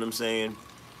 You know what I'm saying?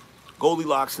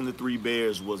 Goldilocks and the Three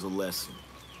Bears was a lesson.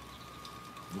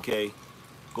 Okay?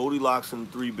 Goldilocks and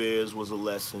the Three Bears was a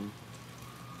lesson.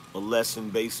 A lesson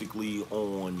basically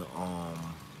on,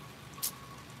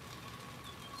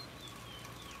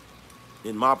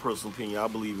 in my personal opinion, I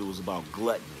believe it was about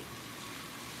gluttony.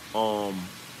 The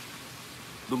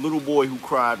little boy who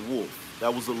cried wolf.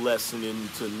 That was a lesson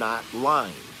into not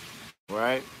lying,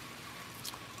 right?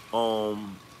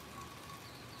 And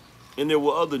there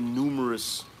were other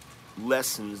numerous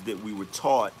lessons that we were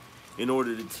taught in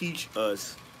order to teach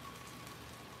us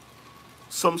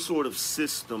some sort of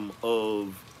system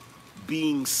of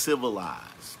being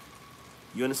civilized.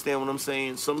 You understand what I'm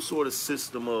saying? Some sort of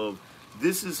system of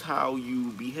this is how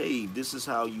you behave, this is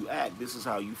how you act, this is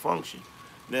how you function.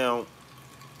 Now,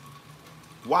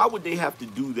 why would they have to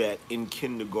do that in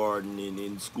kindergarten and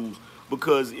in schools?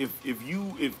 Because if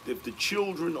the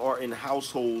children are in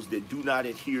households that do not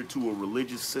adhere to a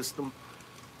religious system,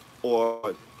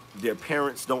 or their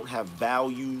parents don't have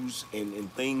values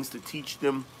and things to teach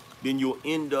them, then you'll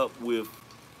end up with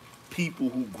people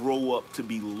who grow up to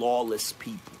be lawless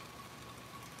people,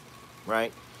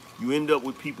 right? You end up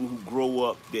with people who grow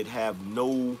up that have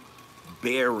no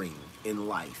bearing in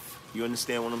life. You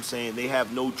understand what I'm saying? They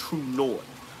have no true north.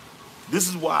 This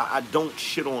is why I don't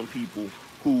shit on people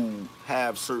who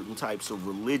have certain types of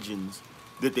religions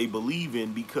that they believe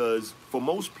in, because for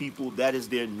most people that is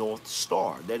their North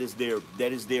Star. That is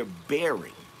their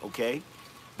bearing, okay?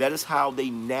 That is how they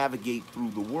navigate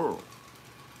through the world.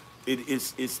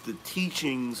 It's the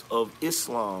teachings of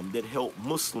Islam that help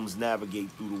Muslims navigate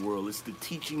through the world. It's the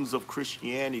teachings of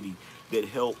Christianity that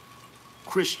help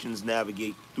Christians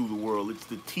navigate through the world. It's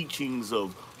the teachings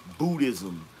of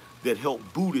Buddhism that help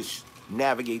Buddhists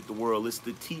navigate the world. It's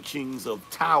the teachings of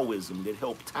Taoism that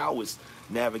help Taoists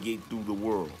navigate through the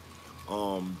world.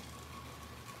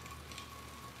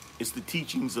 It's the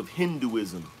teachings of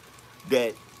Hinduism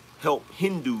that help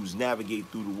Hindus navigate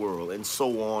through the world, and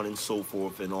so on and so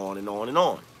forth, and on and on and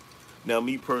on. Now,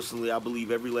 me personally, I believe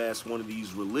every last one of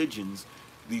these religions,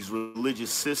 these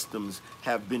religious systems,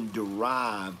 have been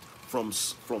derived from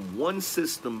one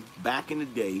system back in the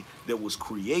day that was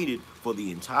created for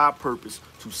the entire purpose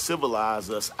to civilize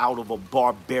us out of a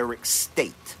barbaric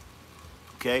state.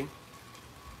 Okay?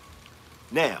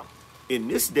 Now, in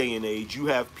this day and age, you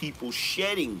have people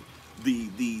shedding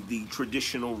the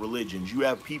traditional religions. You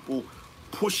have people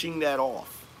pushing that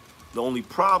off. The only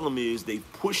problem is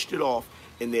they've pushed it off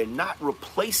and they're not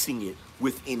replacing it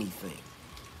with anything.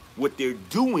 What they're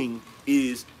doing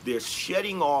is they're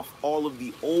shedding off all of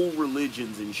the old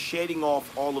religions and shedding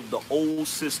off all of the old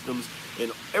systems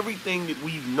and everything that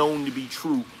we've known to be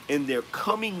true, and they're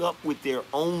coming up with their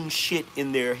own shit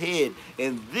in their head.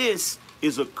 And this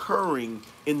is occurring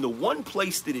in the one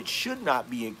place that it should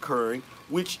not be occurring,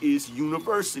 which is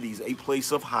universities, a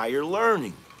place of higher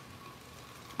learning.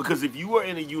 Because if you are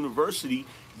in a university,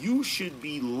 you should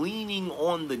be leaning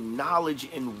on the knowledge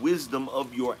and wisdom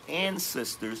of your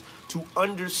ancestors to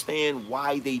understand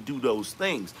why they do those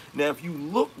things. Now, if you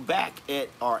look back at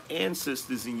our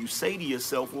ancestors and you say to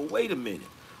yourself, well, wait a minute,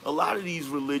 a lot of these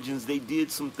religions, they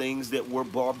did some things that were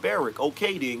barbaric.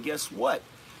 Okay, then guess what?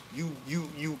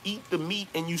 You eat the meat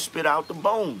and you spit out the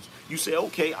bones. You say,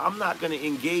 okay, I'm not going to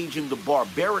engage in the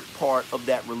barbaric part of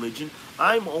that religion.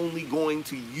 I'm only going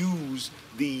to use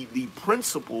the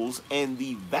principles and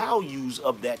the values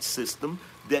of that system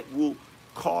that will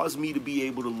cause me to be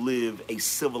able to live a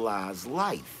civilized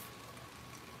life.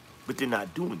 But they're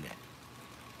not doing that.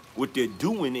 What they're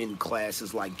doing in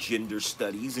classes like gender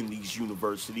studies in these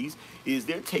universities is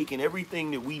they're taking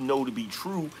everything that we know to be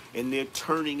true and they're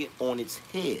turning it on its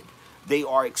head. They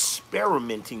are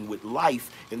experimenting with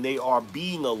life and they are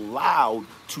being allowed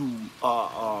to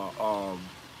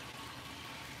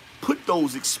put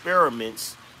those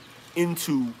experiments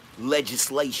into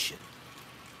legislation.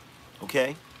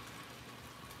 Okay?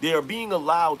 They are being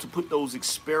allowed to put those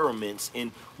experiments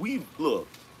in. We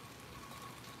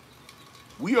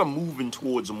are moving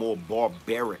towards a more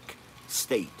barbaric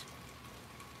state.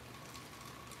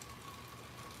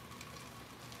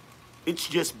 It's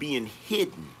just being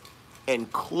hidden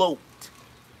and cloaked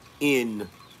in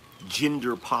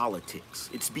gender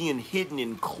politics. It's being hidden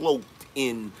and cloaked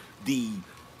in the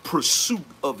pursuit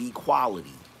of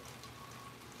equality.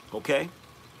 Okay?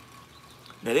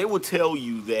 Now they will tell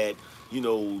you that, you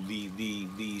know,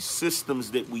 the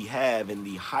systems that we have and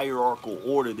the hierarchical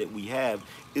order that we have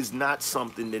is not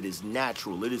something that is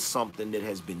natural. It is something that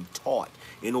has been taught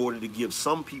in order to give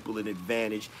some people an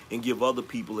advantage and give other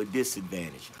people a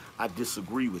disadvantage. I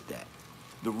disagree with that.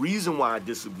 The reason why I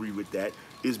disagree with that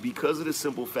is because of the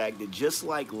simple fact that just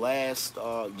like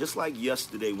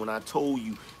yesterday when I told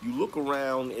you, you look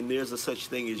around and there's a such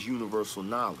thing as universal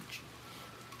knowledge.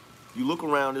 You look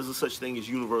around, there's a such thing as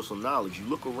universal knowledge. You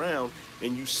look around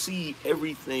and you see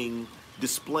everything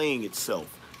displaying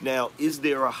itself. Now, is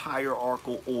there a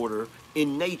hierarchical order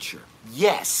in nature?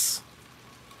 Yes.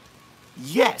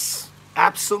 Yes,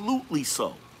 absolutely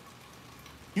so.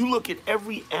 You look at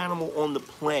every animal on the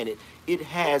planet, it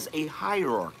has a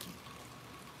hierarchy.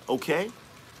 Okay?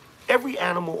 Every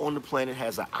animal on the planet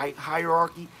has a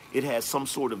hierarchy. It has some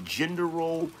sort of gender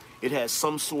role. It has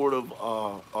some sort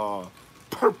of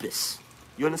purpose.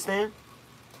 You understand?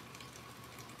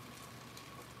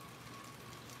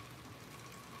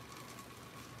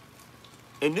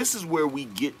 And this is where we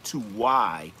get to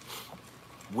why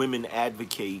women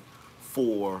advocate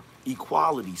for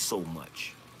equality so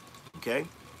much. Okay?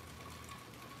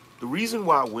 The reason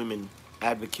why women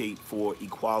advocate for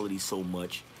equality so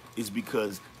much is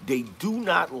because they do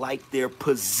not like their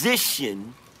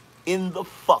position in the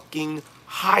fucking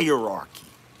hierarchy.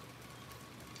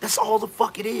 That's all the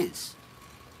fuck it is.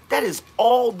 That is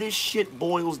all this shit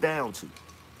boils down to.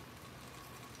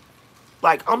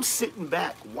 Like, I'm sitting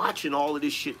back watching all of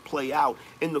this shit play out.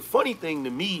 And the funny thing to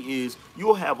me is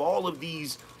you'll have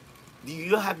these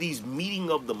meeting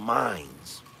of the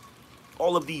minds.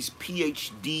 All of these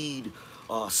PhD'd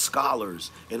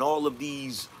scholars and all of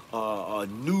these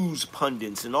news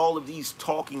pundits and all of these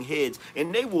talking heads.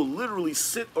 And they will literally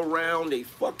sit around a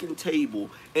fucking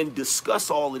table and discuss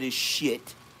all of this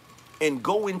shit and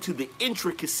go into the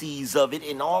intricacies of it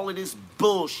and all of this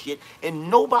bullshit. And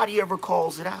nobody ever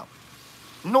calls it out.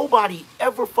 Nobody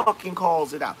ever fucking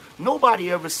calls it out. Nobody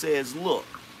ever says, look,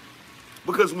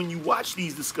 because when you watch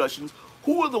these discussions,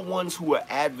 who are the ones who are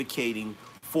advocating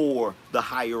for the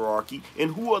hierarchy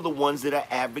and who are the ones that are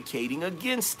advocating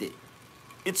against it?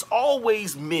 It's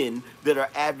always men that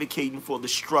are advocating for the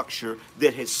structure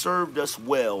that has served us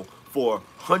well for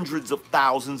hundreds of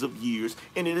thousands of years,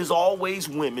 and it is always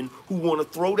women who want to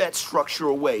throw that structure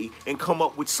away and come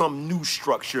up with some new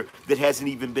structure that hasn't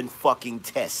even been fucking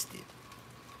tested.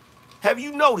 Have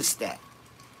you noticed that?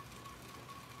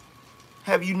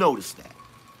 Have you noticed that?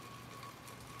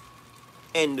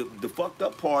 And the fucked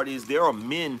up part is there are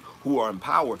men who are in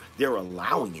power, they're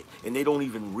allowing it, and they don't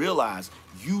even realize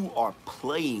you are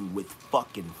playing with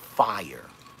fucking fire.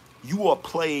 You are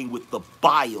playing with the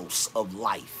BIOS of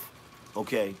life,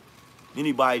 okay?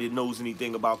 Anybody that knows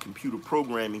anything about computer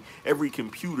programming, every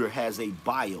computer has a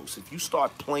BIOS. If you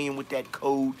start playing with that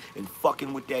code and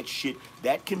fucking with that shit,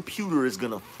 that computer is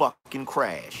gonna fucking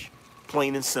crash.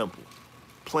 Plain and simple.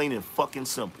 Plain and fucking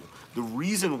simple. The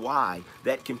reason why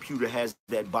that computer has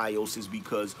that BIOS is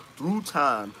because through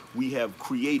time we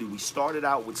started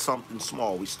out with something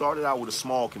small. We started out with a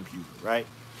small computer, right?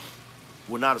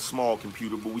 Well, not a small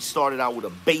computer, but we started out with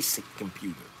a basic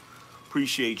computer.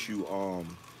 Appreciate you,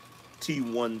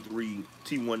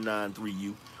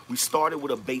 T193U. We started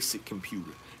with a basic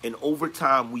computer, and over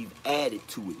time we've added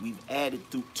to it. We've added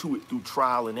to it through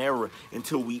trial and error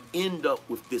until we end up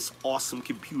with this awesome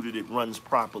computer that runs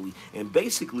properly. And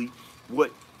basically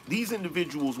what these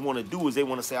individuals want to do is they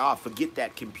want to say, forget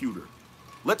that computer.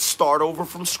 Let's start over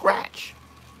from scratch.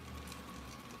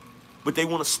 But they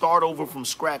want to start over from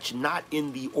scratch, not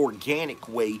in the organic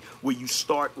way where you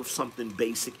start with something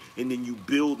basic and then you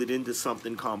build it into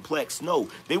something complex. No,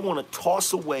 they want to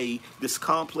toss away this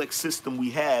complex system we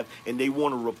have and they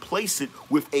want to replace it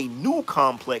with a new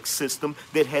complex system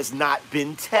that has not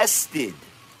been tested.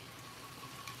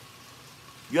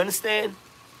 You understand?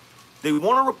 They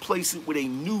want to replace it with a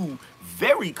new,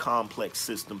 very complex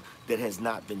system that has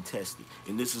not been tested.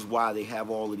 And this is why they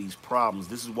have all of these problems.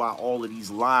 This is why all of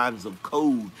these lines of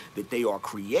code that they are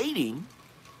creating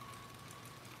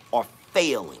are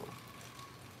failing.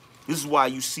 This is why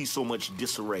you see so much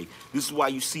disarray. This is why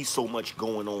you see so much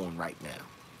going on right now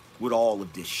with all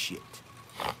of this shit.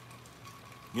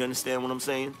 You understand what I'm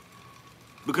saying?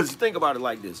 Because you think about it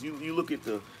like this. You look at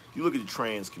the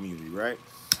trans community, right?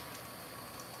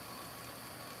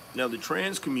 Now, the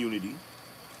trans community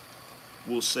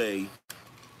will say,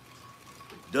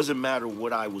 doesn't matter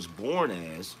what I was born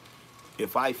as,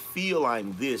 if I feel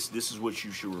I'm this is what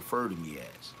you should refer to me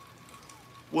as.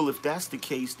 Well, if that's the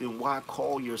case, then why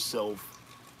call yourself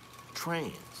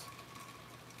trans?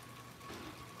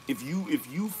 If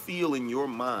you feel in your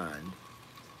mind,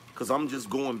 because I'm just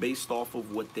going based off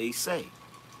of what they say,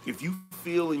 if you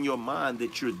feel in your mind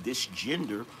that you're this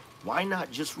gender, why not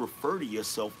just refer to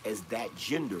yourself as that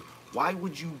gender? Why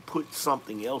would you put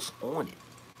something else on it?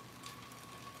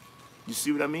 You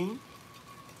see what I mean?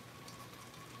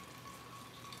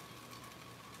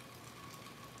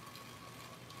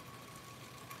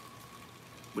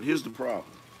 But here's the problem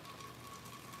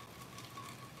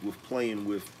with playing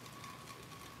with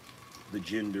the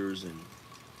genders and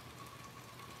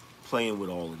playing with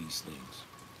all of these things.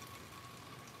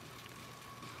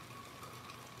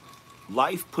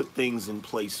 Life put things in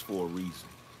place for a reason.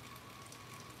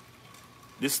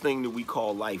 This thing that we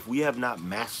call life, we have not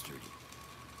mastered it.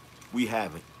 We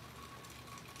haven't.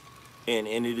 And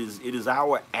it is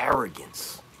our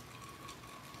arrogance.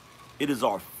 It is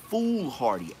our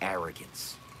foolhardy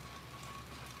arrogance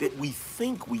that we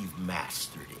think we've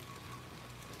mastered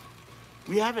it.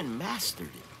 We haven't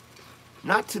mastered it.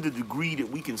 Not to the degree that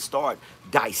we can start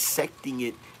dissecting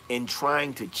it and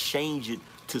trying to change it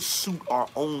to suit our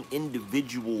own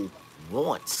individual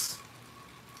wants.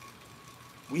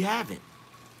 We haven't.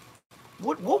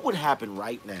 What would happen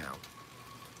right now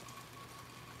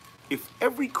if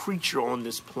every creature on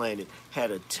this planet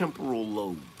had a temporal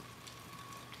lobe?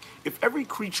 If every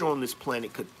creature on this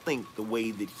planet could think the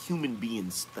way that human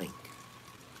beings think.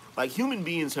 Like, human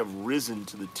beings have risen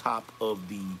to the top of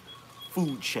the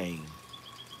food chain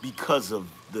because of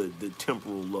the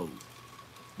temporal lobe.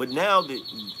 But now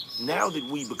that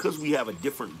we, because we have a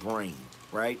different brain,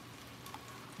 right?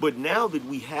 But now that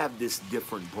we have this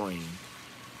different brain,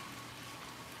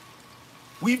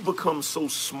 we've become so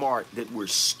smart that we're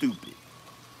stupid.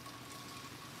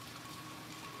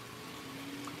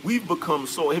 We've become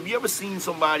so, have you ever seen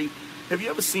somebody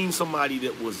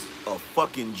that was a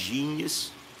fucking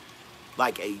genius?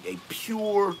 Like a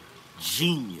pure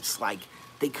genius. Like,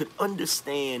 they could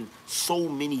understand so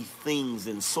many things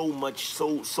and so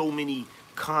many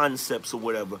concepts or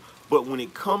whatever. But when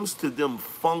it comes to them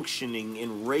functioning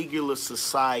in regular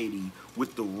society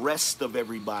with the rest of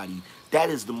everybody, that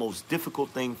is the most difficult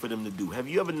thing for them to do. Have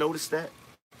you ever noticed that?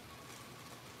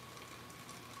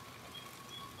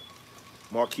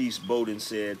 Marquise Bowden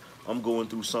said, I'm going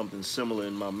through something similar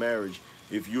in my marriage.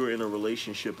 If you're in a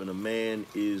relationship and a man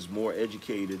is more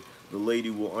educated, the lady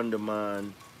will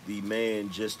undermine the man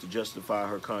just to justify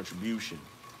her contribution.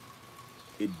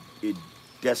 It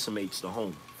decimates the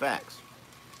home. Facts.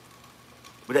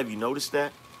 But have you noticed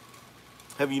that?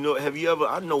 Have you ever,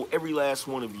 I know every last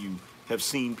one of you have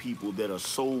seen people that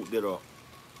are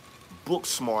book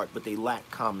smart, but they lack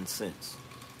common sense.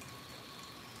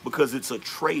 Because it's a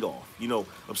trade-off. You know,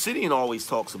 Obsidian always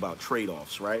talks about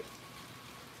trade-offs, right?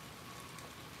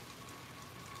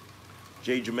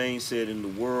 Jay Jermaine said, in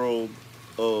the world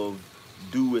of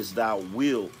do as thou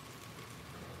wilt,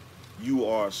 you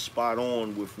are spot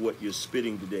on with what you're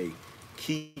spitting today.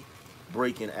 Keep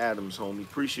breaking atoms, homie.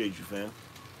 Appreciate you, fam.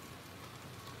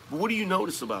 But what do you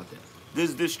notice about that?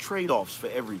 There's trade-offs for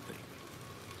everything.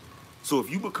 So if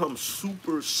you become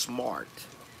super smart,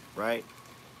 right?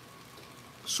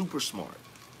 Super smart,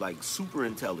 like super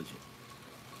intelligent,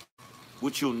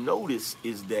 what you'll notice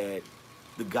is that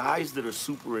the guys that are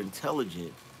super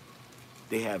intelligent,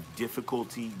 they have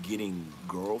difficulty getting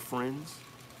girlfriends.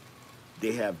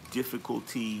 They have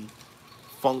difficulty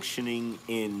functioning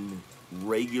in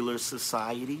regular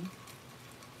society.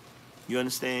 You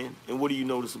understand? And what do you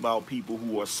notice about people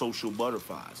who are social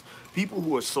butterflies? People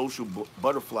who are social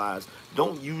butterflies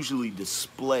don't usually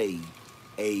display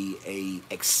a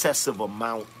excessive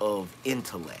amount of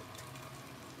intellect.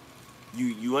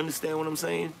 You understand what I'm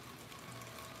saying?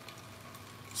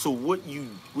 So what you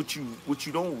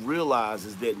don't realize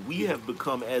is that we have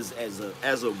become, as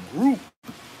a group,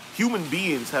 human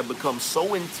beings have become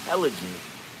so intelligent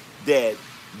that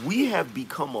we have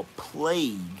become a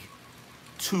plague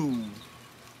to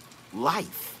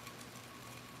life.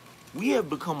 We have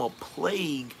become a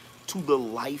plague to the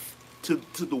life, to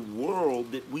the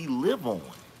world that we live on.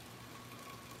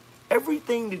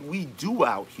 Everything that we do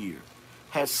out here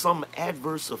has some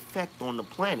adverse effect on the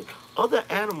planet. Other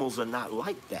animals are not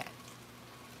like that.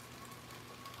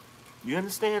 You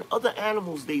understand? Other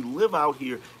animals, they live out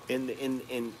here,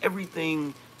 and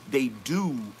everything they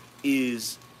do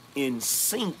is in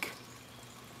sync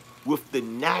with the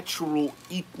natural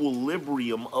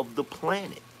equilibrium of the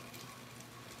planet.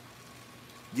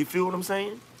 Do you feel what I'm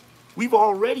saying? We've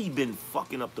already been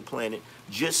fucking up the planet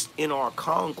just in our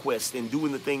conquest and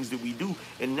doing the things that we do.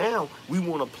 And now we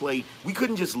want to play. We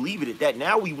couldn't just leave it at that.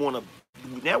 Now we want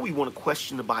to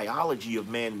question the biology of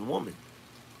man and woman.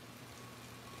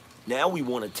 Now we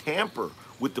want to tamper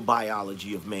with the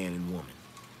biology of man and woman.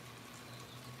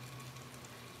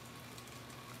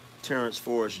 Terrence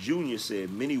Forrest Jr.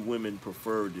 said many women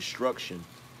prefer destruction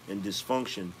and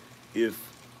dysfunction if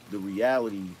the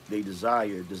reality they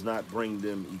desire does not bring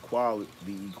them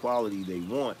the equality they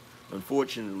want.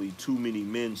 Unfortunately, too many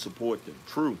men support them.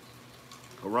 True.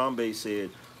 Harambe said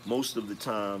most of the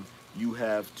time you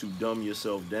have to dumb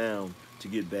yourself down to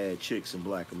get bad chicks in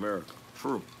Black America.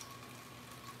 True.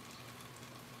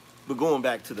 But going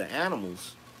back to the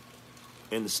animals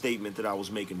and the statement that I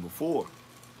was making before,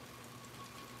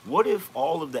 what if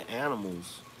all of the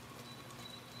animals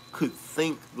could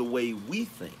think the way we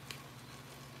think?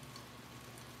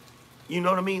 You know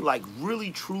what I mean? Like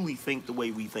really truly think the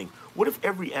way we think. What if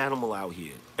every animal out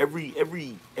here, every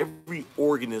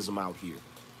organism out here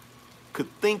could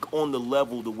think on the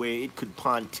level to where it could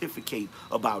pontificate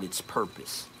about its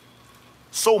purpose?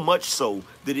 So much so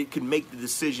that it could make the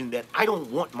decision that I don't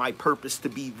want my purpose to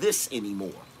be this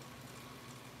anymore.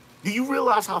 Do you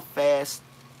realize how fast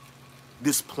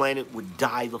this planet would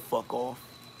die the fuck off?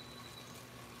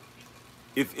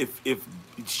 If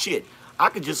shit, I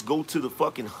could just go to the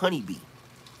fucking honeybee.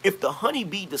 If the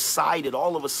honeybee decided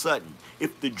all of a sudden,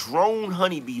 if the drone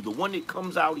honeybee, the one that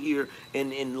comes out here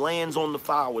and lands on the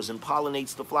flowers and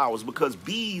pollinates the flowers, because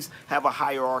bees have a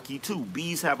hierarchy too.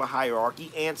 Bees have a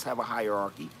hierarchy, ants have a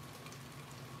hierarchy.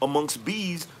 Amongst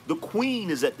bees, the queen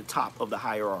is at the top of the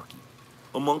hierarchy.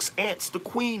 Amongst ants, the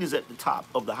queen is at the top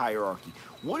of the hierarchy.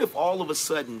 What if all of a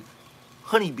sudden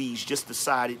honeybees just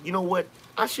decided, you know what,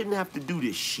 I shouldn't have to do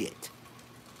this shit.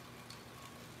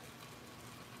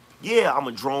 Yeah, I'm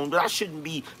a drone, but I shouldn't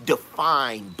be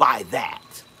defined by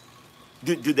that.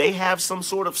 Do they have some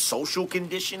sort of social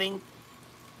conditioning?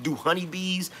 Do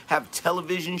honeybees have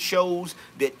television shows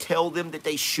that tell them that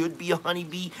they should be a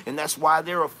honeybee and that's why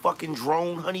they're a fucking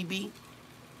drone honeybee?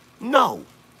 No.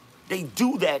 They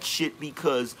do that shit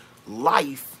because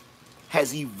life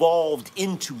has evolved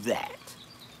into that.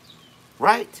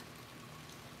 Right?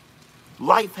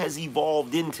 Life has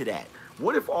evolved into that.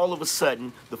 What if all of a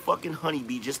sudden the fucking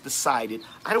honeybee just decided,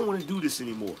 I don't want to do this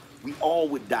anymore? We all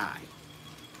would die.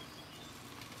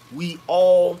 We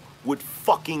all would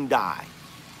fucking die.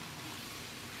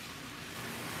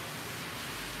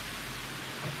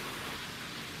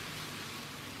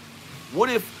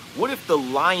 What if the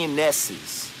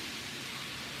lionesses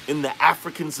in the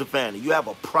African savannah, you have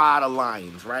a pride of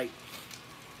lions, right?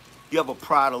 You have a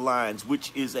pride of lions,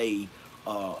 which is a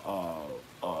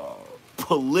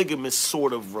polygamous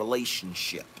sort of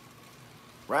relationship,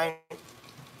 right?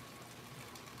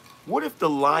 What if the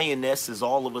lionesses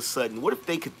all of a sudden, what if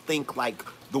they could think like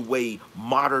the way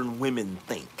modern women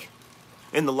think?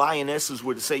 And the lionesses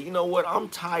were to say, you know what, I'm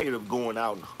tired of going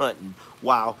out and hunting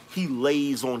while he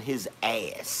lays on his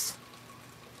ass,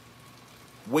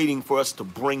 waiting for us to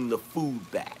bring the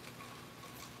food back.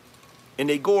 And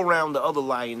they go around the other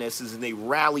lionesses and they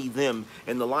rally them,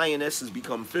 and the lionesses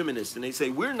become feminists and they say,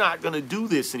 we're not going to do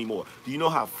this anymore. Do you know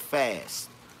how fast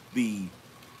the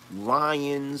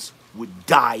lions would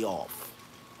die off?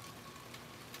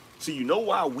 So you know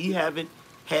why we haven't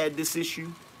had this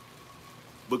issue?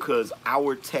 Because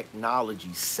our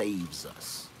technology saves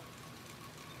us.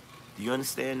 Do you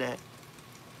understand that?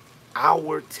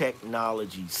 Our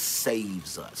technology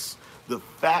saves us. The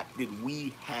fact that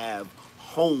we have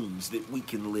homes that we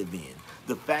can live in,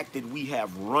 the fact that we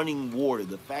have running water,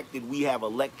 the fact that we have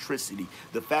electricity,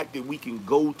 the fact that we can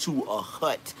go to a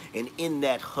hut and in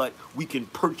that hut we can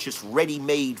purchase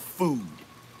ready-made food.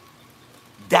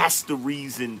 That's the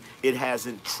reason it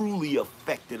hasn't truly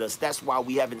affected us. That's why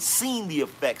we haven't seen the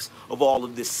effects of all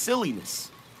of this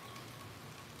silliness.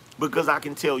 Because I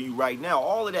can tell you right now,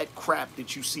 all of that crap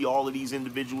that you see all of these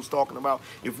individuals talking about,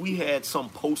 if we had some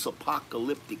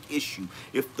post-apocalyptic issue,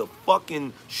 if the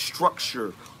fucking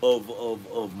structure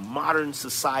of modern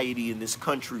society in this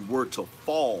country were to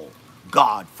fall,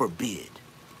 God forbid,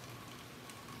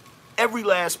 every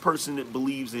last person that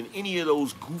believes in any of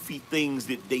those goofy things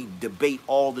that they debate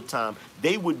all the time,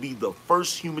 they would be the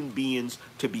first human beings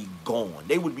to be gone.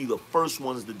 They would be the first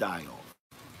ones to die off.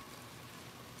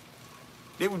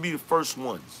 They would be the first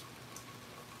ones.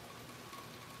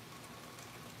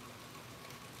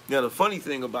 Now, the funny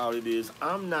thing about it is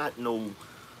I'm not no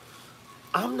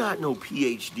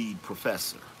PhD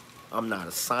professor. I'm not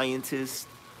a scientist.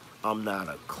 I'm not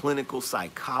a clinical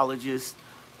psychologist.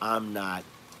 I'm not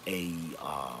a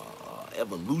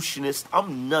evolutionist.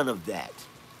 I'm none of that.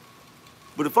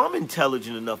 But if I'm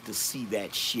intelligent enough to see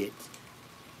that shit,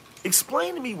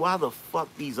 explain to me why the fuck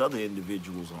these other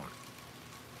individuals aren't.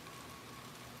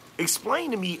 Explain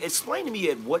to me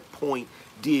at what point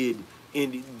did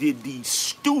the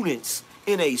students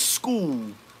in a school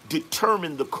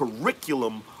determine the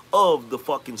curriculum of the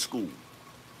fucking school?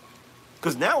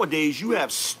 Because nowadays you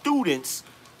have students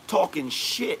talking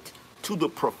shit to the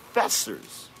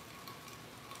professors.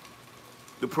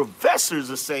 The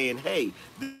professors are saying, hey,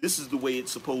 this is the way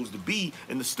it's supposed to be.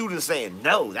 And the students are saying,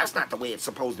 no, that's not the way it's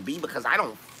supposed to be because I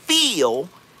don't feel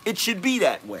it should be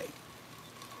that way.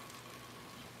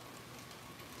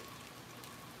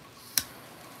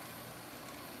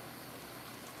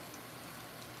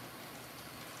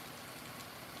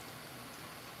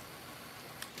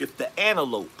 If the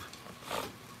antelope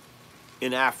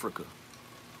in Africa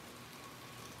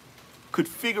could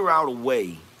figure out a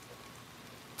way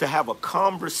to have a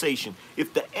conversation,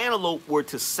 if the antelope were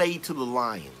to say to the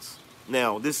lions,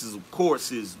 now this is of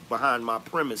course is behind my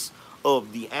premise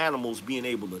of the animals being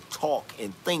able to talk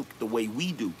and think the way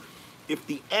we do. If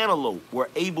the antelope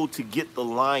were able to get the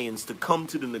lions to come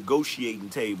to the negotiating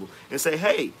table and say,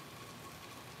 hey,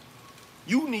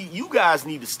 you guys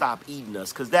need to stop eating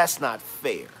us because that's not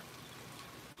fair.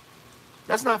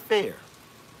 That's not fair.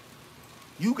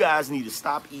 You guys need to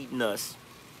stop eating us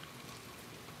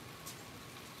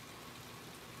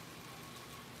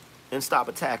and stop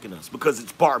attacking us because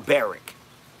it's barbaric.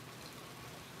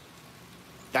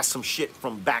 That's some shit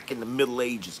from back in the Middle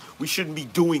Ages. We shouldn't be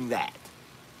doing that.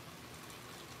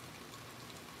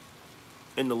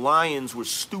 And the lions were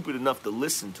stupid enough to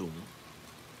listen to him.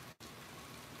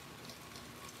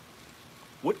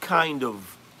 What kind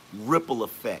of ripple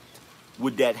effect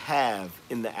would that have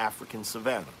in the African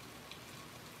savannah?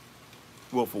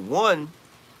 Well, for one,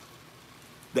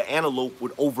 the antelope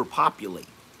would overpopulate,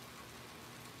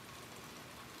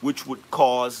 which would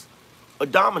cause a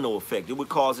domino effect. It would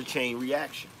cause a chain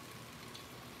reaction.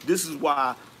 This is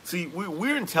why, see,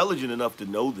 we're intelligent enough to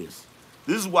know this.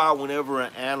 This is why whenever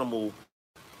an animal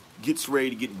gets ready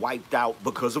to get wiped out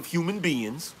because of human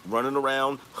beings running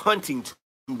around hunting too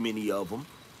many of them,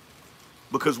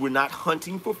 because we're not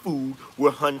hunting for food,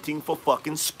 we're hunting for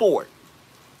fucking sport.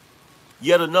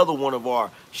 Yet another one of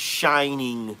our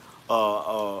shining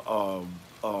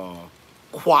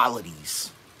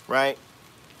qualities, right?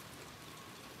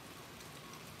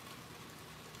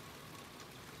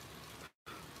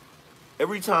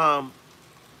 Every time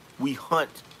we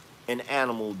hunt an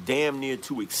animal damn near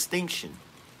to extinction,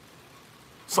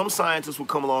 some scientists will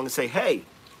come along and say, hey,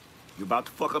 you're about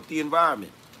to fuck up the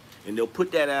environment. And they'll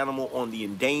put that animal on the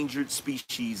endangered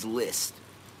species list.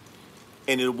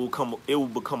 And it will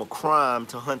become a crime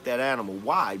to hunt that animal.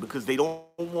 Why? Because they don't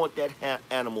want that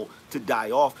animal to die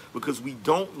off, because we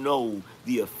don't know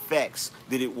the effects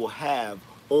that it will have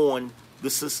on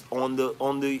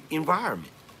the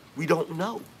environment. We don't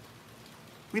know.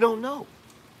 We don't know.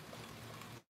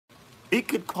 It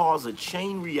could cause a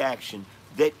chain reaction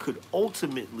that could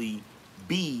ultimately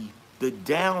be the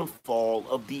downfall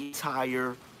of the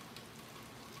entire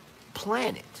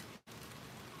planet.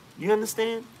 You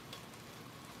understand?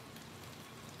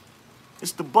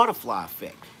 It's the butterfly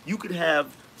effect. You could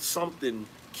have something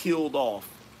killed off,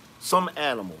 some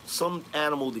animal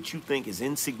that you think is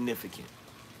insignificant,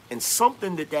 and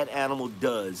something that animal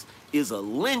does is a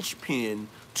linchpin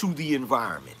to the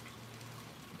environment.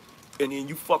 And then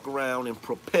you fuck around and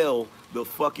propel the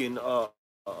fucking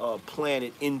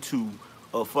planet into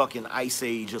a fucking ice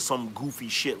age or some goofy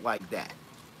shit like that.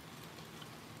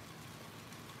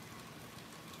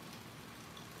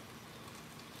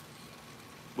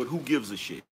 But who gives a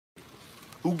shit?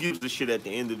 Who gives a shit at the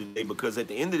end of the day? Because at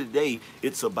the end of the day,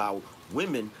 it's about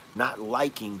women not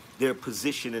liking their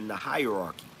position in the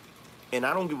hierarchy. And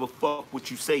I don't give a fuck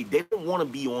what you say. They don't want to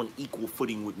be on equal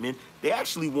footing with men. They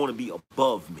actually want to be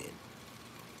above men.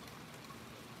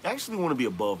 Actually want to be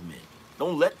above men.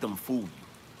 Don't let them fool you.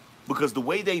 Because the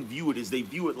way they view it is they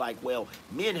view it like, well,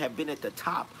 men have been at the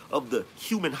top of the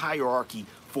human hierarchy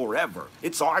forever.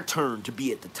 It's our turn to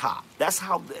be at the top. That's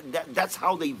how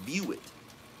they view it.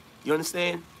 You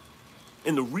understand?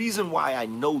 And the reason why I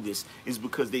know this is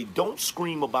because they don't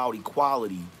scream about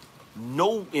equality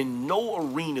in no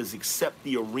arenas except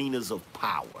the arenas of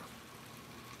power.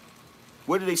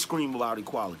 Where do they scream about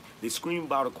equality? They scream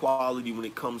about equality when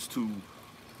it comes to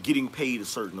getting paid a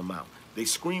certain amount. They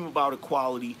scream about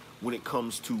equality when it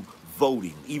comes to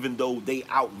voting, even though they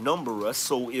outnumber us.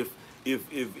 So if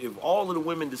all of the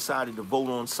women decided to vote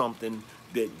on something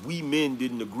that we men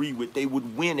didn't agree with, they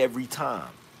would win every time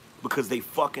because they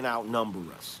fucking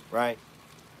outnumber us, right?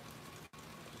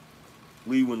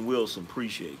 Lewin Wilson,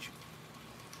 appreciate you.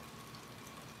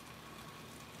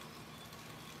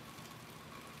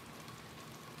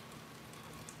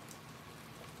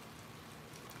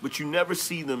 But you never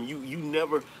see them, you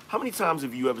never, how many times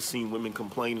have you ever seen women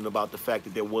complaining about the fact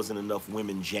that there wasn't enough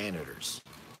women janitors?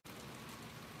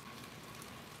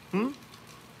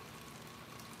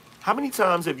 How many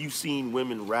times have you seen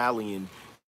women rallying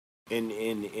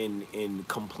and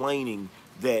complaining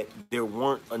that there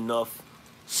weren't enough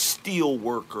steel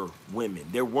worker women?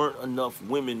 There weren't enough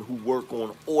women who work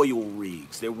on oil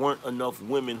rigs. There weren't enough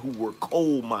women who were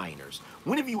coal miners.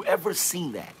 When have you ever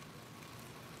seen that?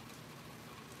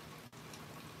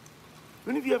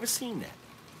 When have you ever seen that?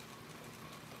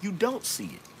 You don't see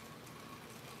it.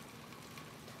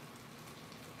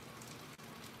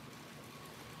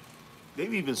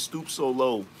 They've even stooped so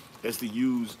low as to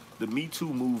use the Me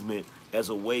Too movement as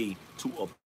a way to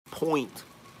appoint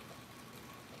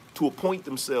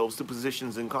themselves to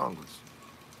positions in Congress.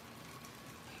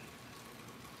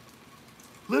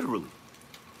 Literally.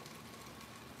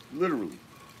 Literally.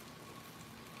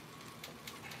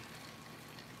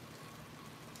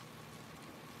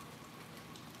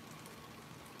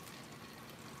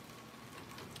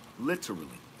 Literally.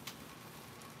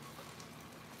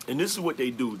 And this is what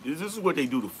they do. This is what they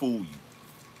do to fool you.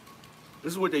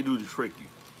 This is what they do to trick you.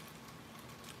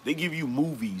 They give you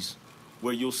movies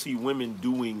where you'll see women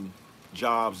doing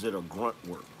jobs that are grunt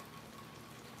work.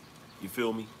 You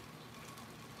feel me?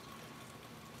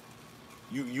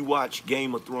 You watch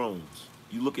Game of Thrones.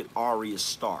 You look at Arya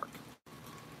Stark.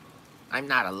 I'm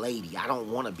not a lady. I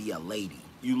don't want to be a lady.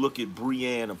 You look at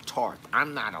Brienne of Tarth.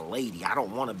 I'm not a lady. I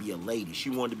don't want to be a lady.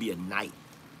 She wanted to be a knight.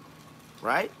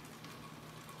 Right?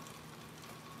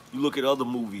 You look at other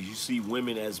movies, you see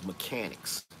women as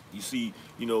mechanics. You see,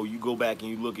 you go back and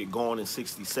you look at Gone in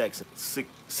 60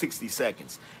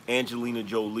 Seconds. Angelina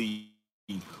Jolie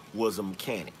was a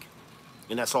mechanic.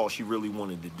 And that's all she really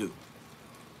wanted to do.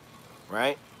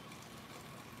 Right?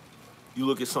 You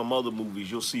look at some other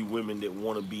movies, you'll see women that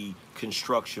want to be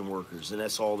construction workers, and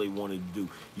that's all they wanted to do.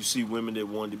 You see women that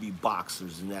wanted to be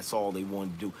boxers, and that's all they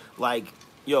wanted to do. Like,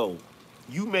 yo,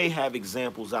 you may have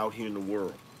examples out here in the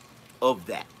world of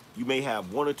that. You may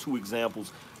have one or two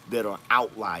examples that are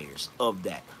outliers of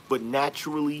that. But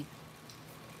naturally,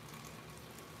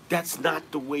 that's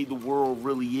not the way the world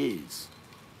really is.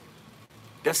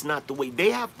 That's not the way.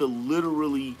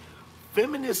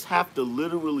 Feminists have to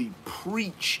literally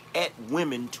preach at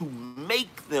women to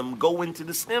make them go into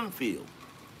the STEM field.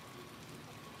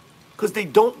 Because they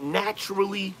don't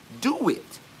naturally do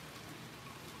it.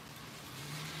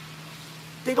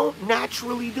 They don't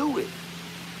naturally do it.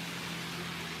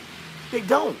 They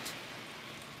don't.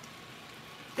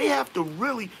 They have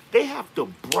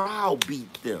to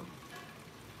browbeat them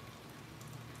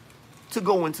to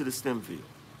go into the STEM field.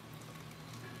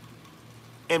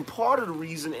 And part of the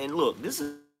reason, and look, this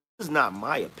is not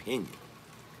my opinion.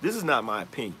 This is not my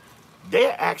opinion. There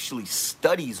are actually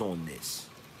studies on this.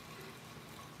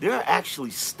 There are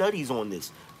actually studies on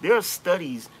this. There are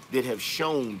studies that have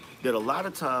shown that a lot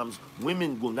of times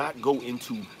women will not go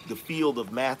into the field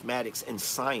of mathematics and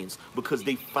science because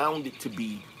they found it to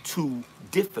be too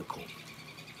difficult.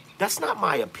 That's not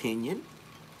my opinion.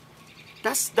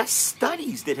 That's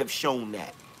studies that have shown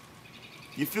that.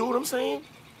 You feel what I'm saying?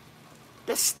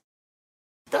 There's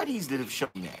studies that have shown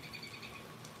that.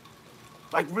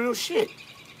 Like real shit.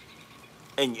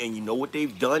 And you know what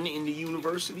they've done in the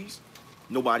universities?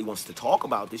 Nobody wants to talk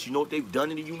about this. You know what they've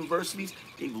done in the universities?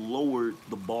 They've lowered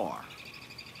the bar.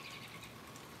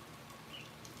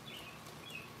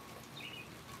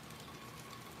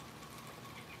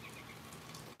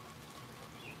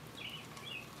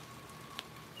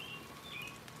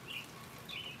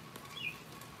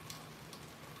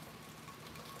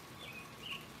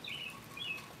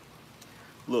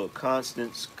 Look,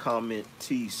 Constance Comment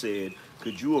T said,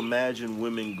 could you imagine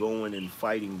women going and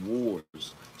fighting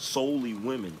wars solely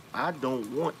women. I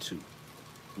don't want to.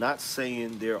 Not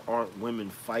saying there aren't women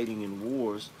fighting in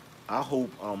wars. I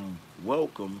hope I'm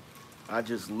welcome. I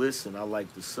just listen. I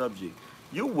like the subject.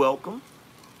 You're welcome.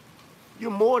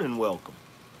 You're more than welcome.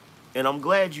 And I'm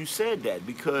glad you said that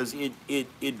because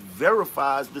it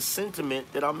verifies the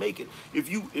sentiment that I'm making. If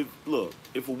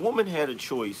a woman had a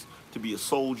choice to be a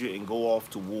soldier and go off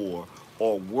to war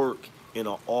or work in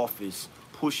an office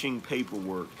pushing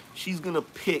paperwork, she's gonna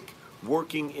pick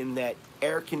working in that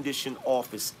air conditioned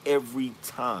office every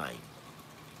time.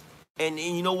 And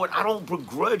you know what? I don't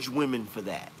begrudge women for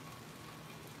that.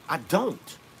 I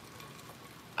don't.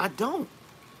 I don't.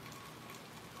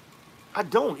 I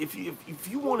don't. If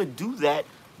you want to do that,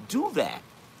 do that.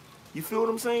 You feel what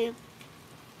I'm saying?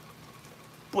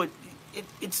 But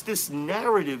it's this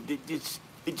narrative that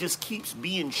it just keeps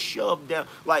being shoved down.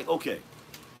 Like, okay,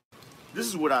 this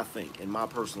is what I think, in my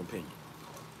personal opinion.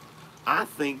 I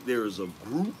think there is a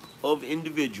group of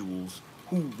individuals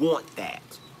who want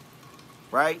that,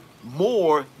 right?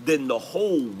 More than the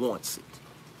whole wants it.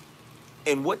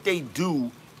 And what they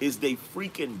do is they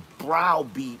freaking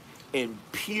browbeat and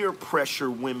peer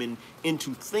pressure women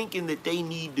into thinking that they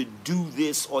need to do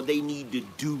this or they need to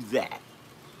do that.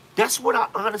 That's what I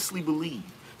honestly believe.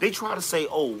 They try to say,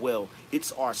 oh, well,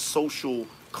 it's our social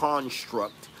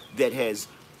construct that has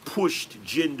pushed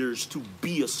genders to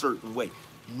be a certain way.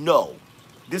 No,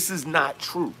 this is not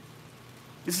true.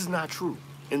 This is not true.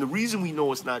 And the reason we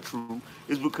know it's not true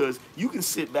is because you can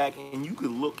sit back and you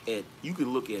can look at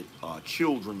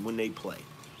children when they play.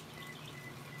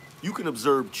 You can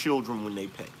observe children when they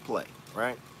play,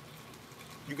 right?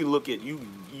 You can look at you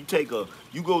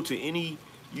go to any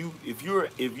if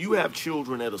you have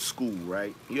children at a school,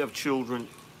 right? You have children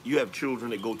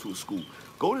that go to a school.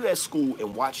 Go to that school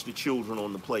and watch the children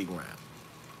on the playground.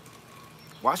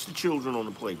 Watch the children on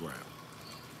the playground.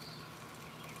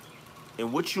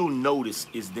 And what you'll notice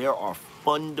is there are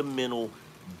fundamental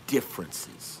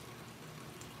differences.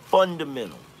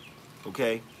 Fundamental,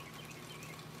 okay?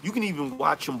 You can even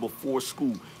watch them before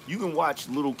school. You can watch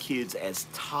little kids as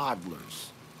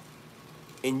toddlers,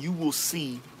 and you will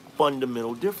see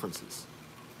fundamental differences.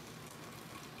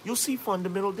 You'll see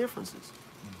fundamental differences.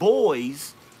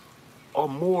 Boys are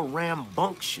more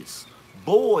rambunctious.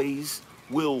 Boys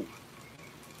will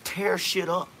tear shit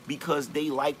up because they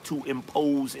like to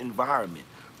impose environment.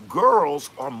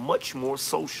 Girls are much more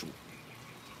social.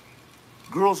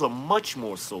 Girls are much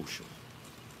more social.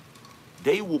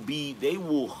 They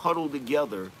will huddle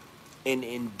together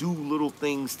and do little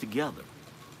things together.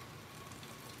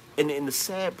 And the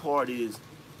sad part is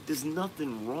there's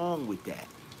nothing wrong with that.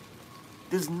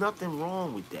 There's nothing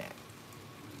wrong with that.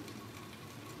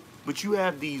 But you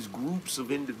have these groups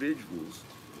of individuals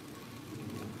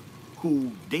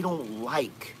who they don't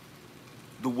like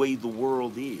the way the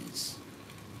world is,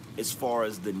 as far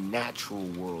as the natural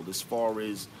world, as far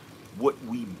as what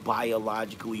we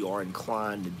biologically are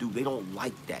inclined to do. They don't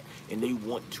like that, and they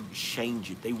want to change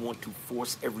it. They want to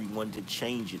force everyone to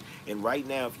change it. And right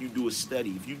now, if you do a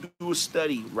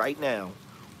study right now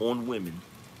on women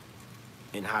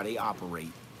and how they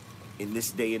operate in this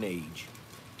day and age,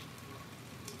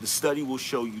 the study will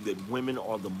show you that women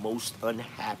are the most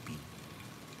unhappy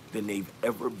than they've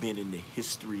ever been in the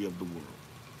history of the world.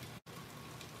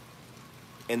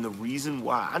 And the reason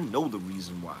why, I know the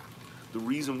reason why. The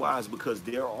reason why is because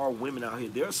there are women out here,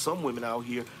 there are some women out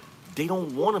here, they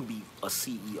don't want to be a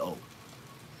CEO.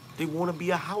 They want to be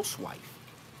a housewife.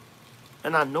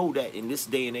 And I know that in this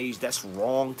day and age, that's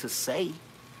wrong to say.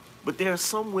 But there are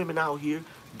some women out here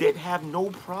that have no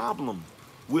problem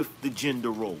with the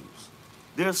gender roles.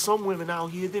 There are some women out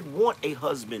here that want a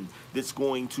husband that's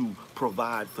going to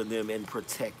provide for them and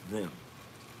protect them.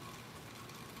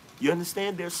 You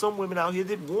understand? There's some women out here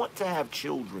that want to have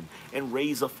children and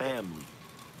raise a family.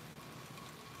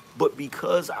 But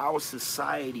because our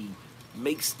society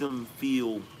makes them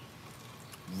feel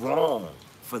wrong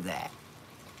for that.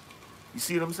 You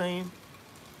see what I'm saying?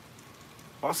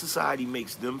 Our society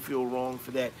makes them feel wrong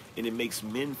for that, and it makes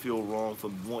men feel wrong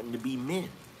for wanting to be men.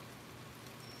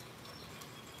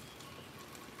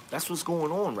 That's what's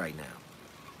going on right now.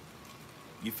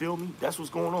 You feel me? That's what's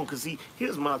going on. Because, see,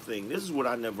 here's my thing. This is what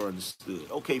I never understood.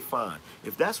 Okay, fine.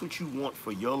 If that's what you want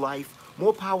for your life,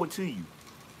 more power to you.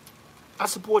 I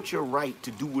support your right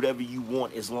to do whatever you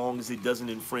want as long as it doesn't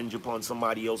infringe upon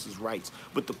somebody else's rights.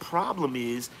 But the problem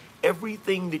is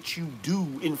everything that you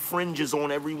do infringes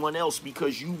on everyone else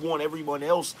because you want everyone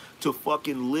else to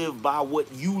fucking live by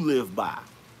what you live by.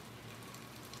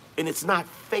 And it's not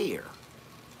fair.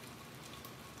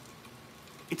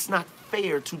 It's not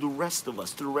fair to the rest of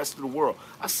us, to the rest of the world.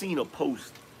 I seen a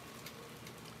post.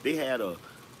 They had a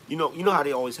You know how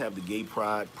they always have the gay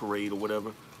pride parade or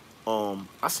whatever.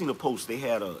 I seen a post. They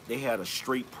had a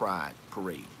straight pride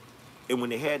parade, and when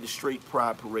they had the straight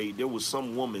pride parade, there was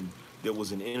some woman that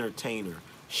was an entertainer.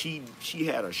 She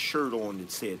had a shirt on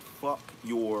that said "fuck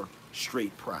your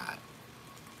straight pride,"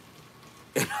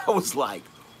 and I was like,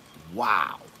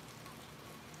 wow.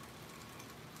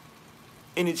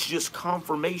 And it's just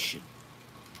confirmation.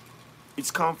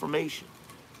 It's confirmation.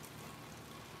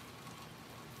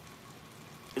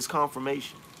 It's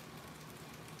confirmation.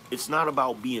 It's not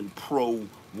about being pro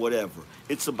whatever.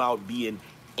 It's about being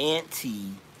anti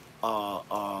uh,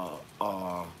 uh,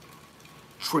 uh,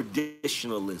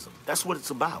 traditionalism. That's what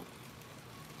it's about.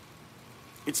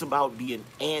 It's about being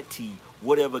anti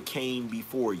whatever came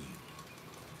before you.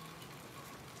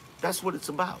 That's what it's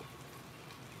about.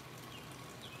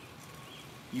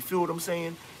 You feel what I'm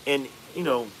saying? And you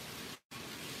know,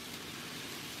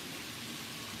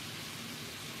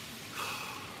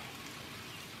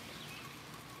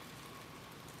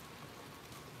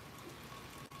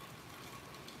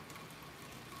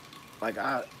 like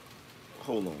I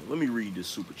hold on. Let me read this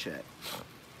super chat.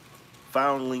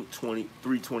 Found link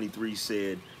 2323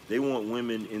 said they want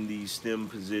women in these STEM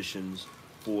positions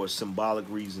for symbolic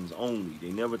reasons only.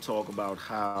 They never talk about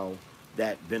how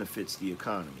that benefits the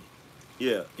economy.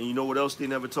 Yeah, and you know what else they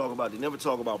never talk about? They never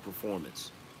talk about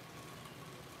performance.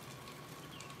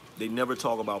 They never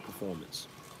talk about performance.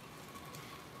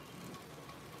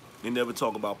 They never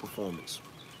talk about performance.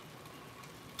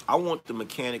 I want the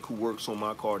mechanic who works on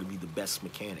my car to be the best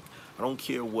mechanic. I don't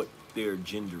care what their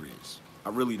gender is. I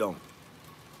really don't.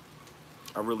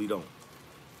 I really don't.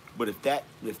 But if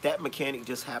that mechanic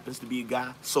just happens to be a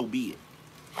guy, so be it.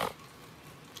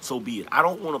 So be it. I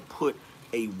don't want to put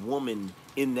a woman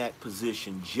in that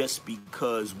position just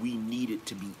because we need it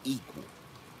to be equal.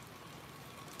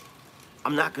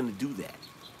 I'm not going to do that.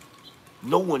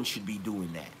 No one should be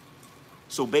doing that.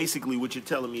 So basically what you're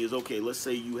telling me is, okay, let's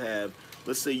say you have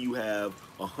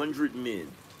 100 men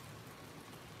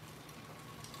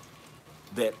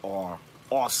that are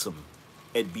awesome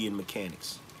at being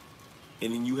mechanics.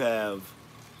 And then you have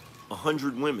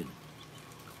 100 women,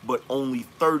 but only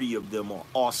 30 of them are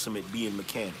awesome at being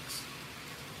mechanics.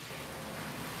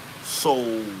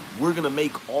 So we're going to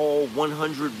make all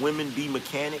 100 women be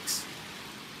mechanics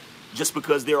just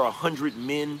because there are 100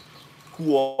 men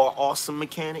who are awesome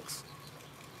mechanics?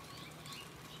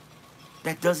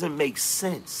 That doesn't make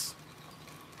sense.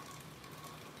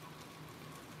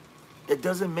 That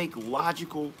doesn't make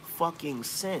logical fucking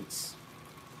sense.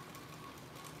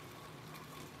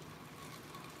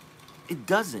 It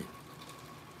doesn't.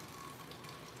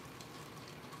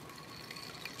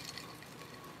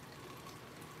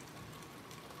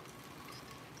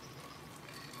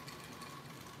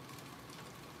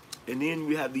 And then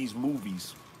we have these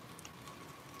movies.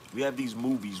 We have these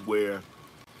movies where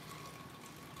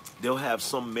they'll have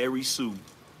some Mary Sue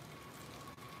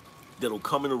that'll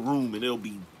come in a room and there'll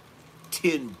be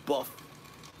 10 buff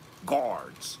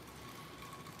guards.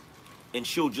 And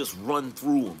she'll just run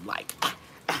through them like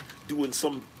doing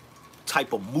some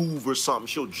type of move or something.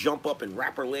 She'll jump up and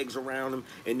wrap her legs around him,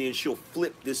 and then she'll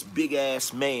flip this big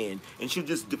ass man, and she'll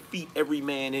just defeat every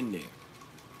man in there.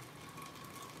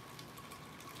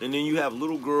 And then you have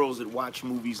little girls that watch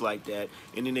movies like that,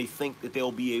 and then they think that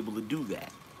they'll be able to do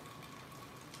that.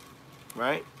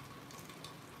 Right?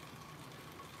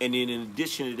 And then in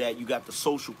addition to that, you got the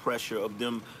social pressure of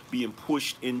them being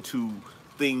pushed into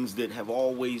things that have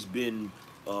always been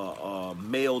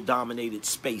male-dominated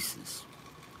spaces,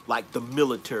 like the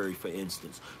military, for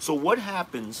instance. So what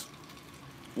happens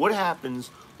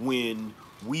when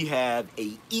we have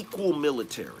a equal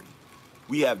military?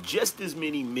 We have just as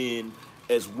many men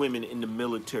as women in the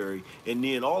military, and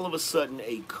then all of a sudden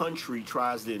a country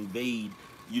tries to invade,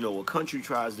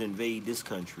 this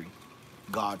country,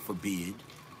 God forbid,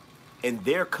 and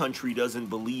their country doesn't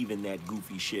believe in that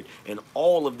goofy shit, and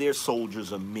all of their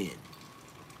soldiers are men.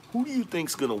 Who do you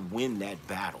think's gonna win that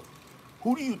battle?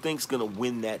 Who do you think's gonna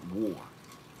win that war?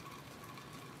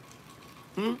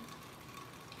 Who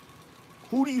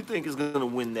do you think is gonna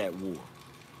win that war?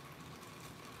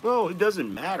 Well, it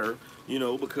doesn't matter,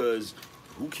 because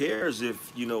who cares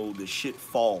if, the shit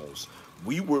falls?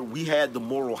 We had the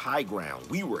moral high ground.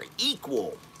 We were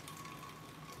equal.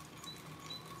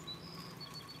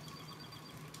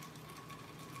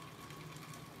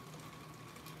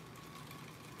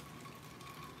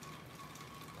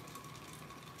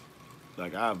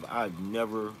 Like I've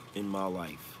never in my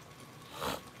life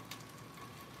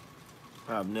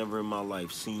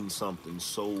seen something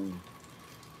so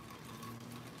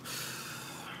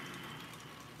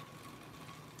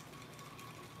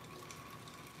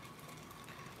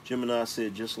Gemini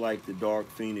said, just like the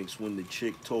Dark Phoenix when the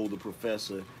chick told the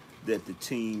professor that the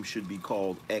team should be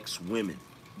called X-Women.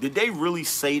 Did they really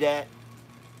say that?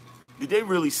 Did they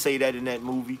really say that in that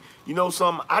movie? You know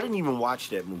something? I didn't even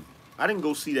watch that movie. I didn't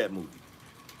go see that movie.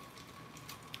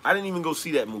 I didn't even go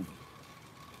see that movie.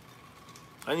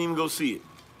 I didn't even go see it.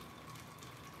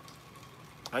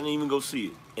 I didn't even go see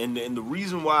it. And the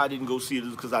reason why I didn't go see it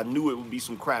is because I knew it would be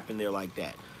some crap in there like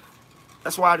that.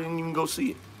 That's why I didn't even go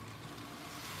see it.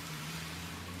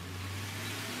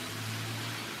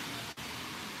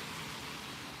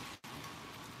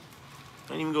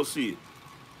 I didn't even go see it.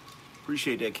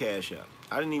 Appreciate that cash out.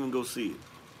 I didn't even go see it.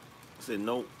 I said,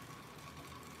 nope.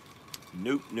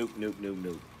 Nope, nope, nope, nope,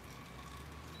 nope.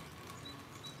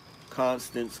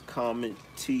 Constance Comment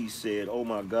T said, oh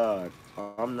my God,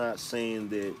 I'm not saying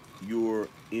that you're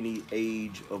any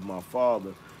age of my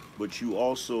father, but you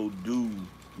also do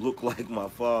look like my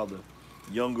father,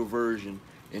 younger version.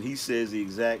 And he says the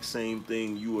exact same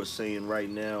thing you are saying right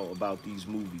now about these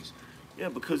movies. Yeah,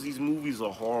 because these movies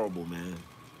are horrible, man.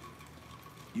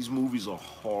 These movies are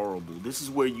horrible. This is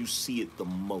where you see it the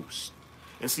most.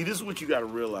 And see, this is what you got to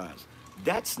realize.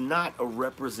 That's not a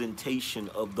representation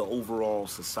of the overall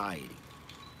society.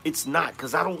 It's not,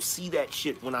 because I don't see that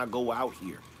shit when I go out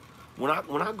here. When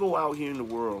I go out here in the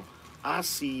world, I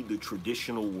see the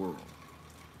traditional world.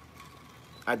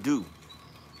 I do.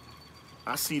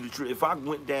 I see if I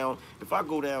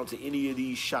go down to any of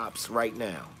these shops right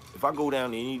now, if I go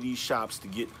down to any of these shops to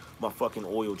get my fucking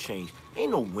oil changed,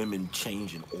 ain't no women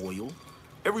changing oil.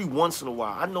 Every once in a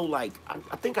while, I know I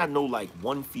think I know like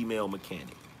one female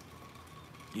mechanic.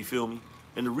 You feel me?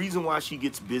 And the reason why she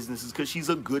gets business is because she's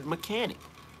a good mechanic.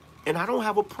 And I don't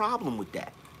have a problem with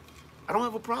that. I don't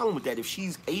have a problem with that. If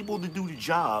she's able to do the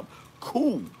job,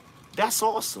 cool. That's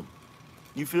awesome.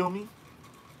 You feel me?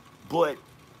 But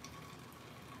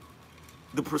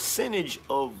the percentage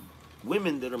of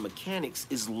women that are mechanics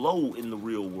is low in the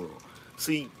real world.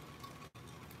 See,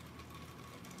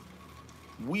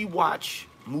 we watch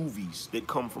movies that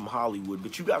come from Hollywood,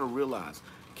 but you got to realize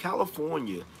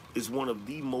California is one of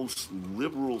the most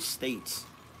liberal states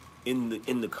in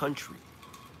the country.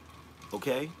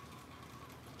 Okay?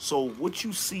 So what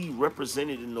you see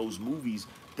represented in those movies,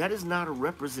 that is not a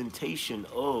representation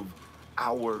of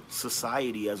our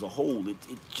society as a whole. It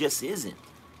just isn't.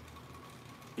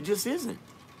 It just isn't.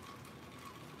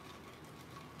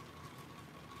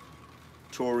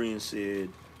 Torian said,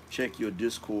 check your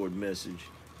Discord message.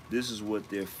 This is what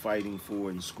they're fighting for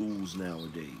in schools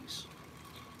nowadays.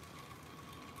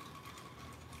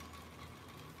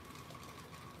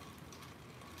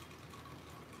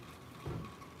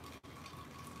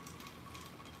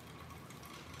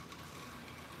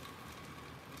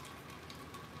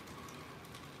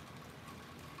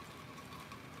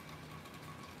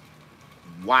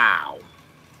 Wow.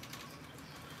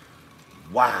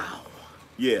 Wow.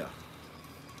 Yeah.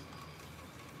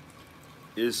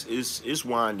 It's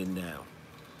winding down.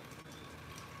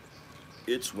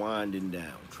 It's winding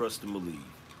down. Trust and believe.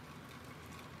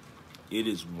 It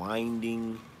is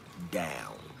winding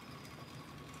down.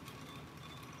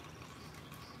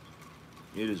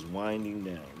 It is winding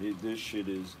down. This shit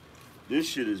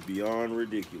is beyond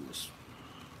ridiculous.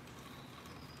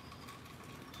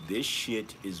 This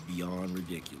shit is beyond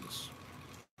ridiculous.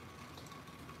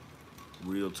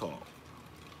 Real talk.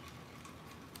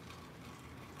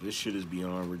 This shit is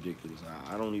beyond ridiculous.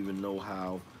 I don't even know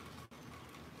how.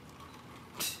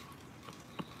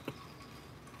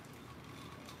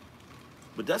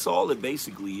 But that's all it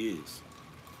basically is.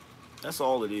 That's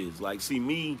all it is. Like, see,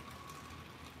 me,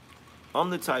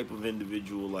 I'm the type of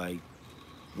individual, like,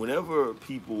 whenever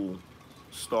people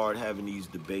start having these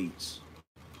debates,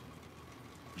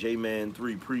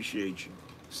 J-Man3, appreciate you,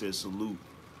 says salute.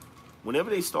 Whenever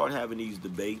they start having these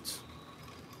debates,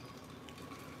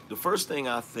 the first thing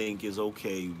I think is,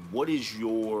 okay, what is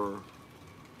your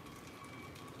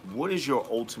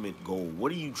ultimate goal?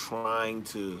 What are you trying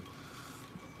to,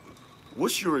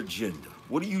 what's your agenda?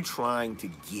 What are you trying to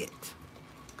get?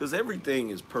 Because everything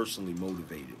is personally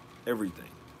motivated.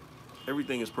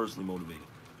 Everything is personally motivated.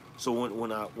 So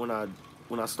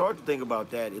when I start to think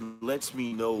about that, it lets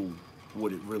me know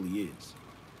what it really is.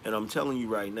 And I'm telling you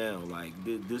right now, like,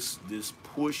 this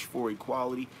push for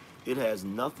equality, it has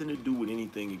nothing to do with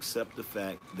anything except the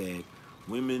fact that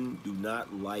women do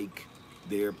not like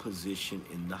their position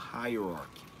in the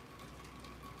hierarchy.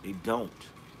 They don't.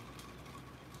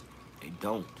 They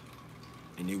don't.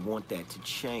 And they want that to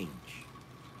change.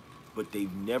 But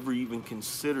they've never even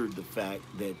considered the fact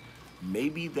that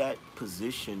maybe that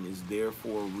position is there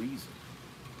for a reason.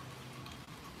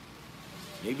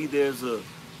 Maybe there's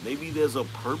Maybe there's a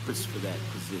purpose for that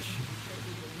position.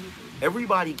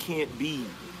 Everybody can't be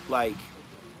like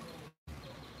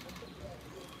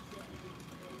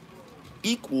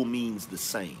equal means the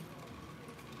same.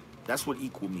 That's what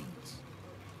equal means.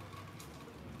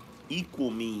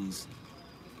 Equal means,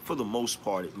 for the most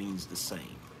part, it means the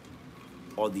same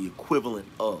or the equivalent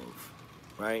of,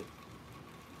 right?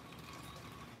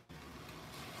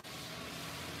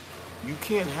 You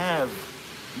can't have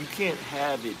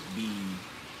it be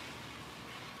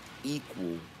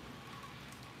equal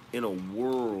in a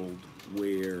world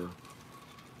where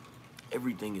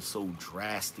everything is so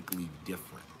drastically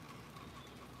different.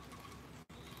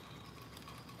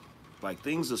 Like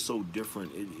things are so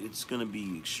different, it's going to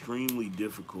be extremely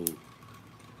difficult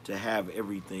to have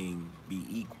everything be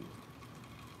equal.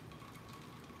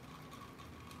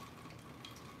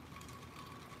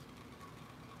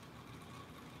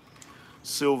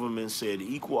 Silverman said,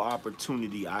 equal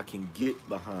opportunity I can get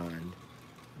behind,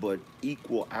 but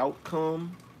equal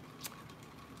outcome,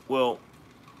 well,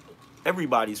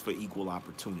 everybody's for equal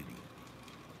opportunity.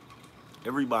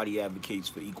 Everybody advocates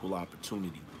for equal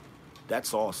opportunity.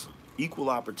 That's awesome. Equal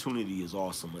opportunity is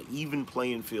awesome. An even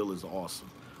playing field is awesome.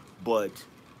 But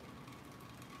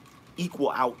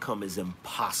equal outcome is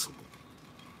impossible.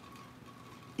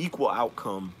 Equal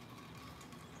outcome,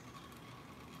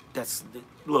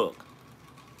 look,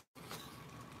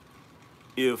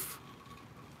 if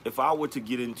I were to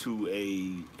get into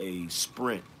a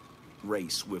sprint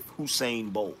race with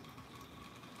Usain Bolt,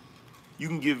 you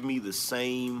can give me the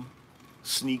same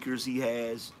sneakers he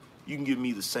has, you can give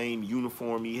me the same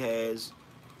uniform he has,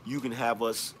 you can have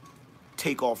us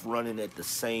take off running at the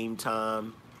same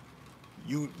time.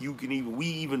 We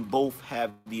even both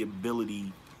have the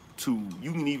ability to,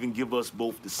 you can even give us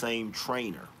both the same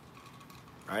trainer,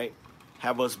 right?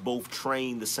 Have us both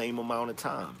train the same amount of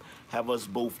time. Have us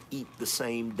both eat the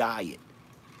same diet,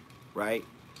 right?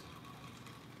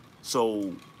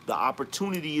 So the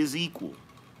opportunity is equal,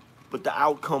 but the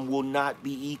outcome will not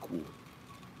be equal.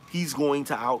 He's going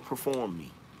to outperform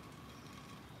me.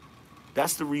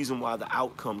 That's the reason why the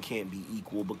outcome can't be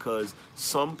equal, because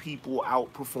some people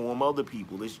outperform other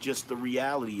people. It's just the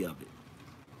reality of it.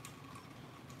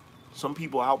 Some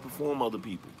people outperform other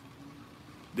people.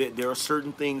 There are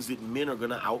certain things that men are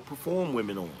going to outperform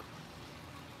women on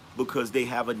because they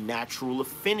have a natural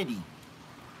affinity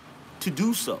to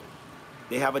do so.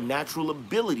 They have a natural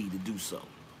ability to do so,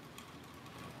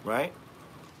 right?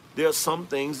 There are some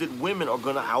things that women are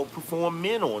going to outperform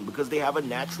men on because they have a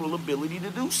natural ability to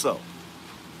do so.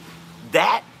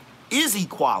 That is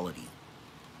equality,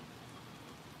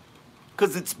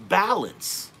 because it's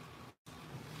balance.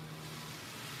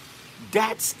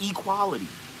 That's equality.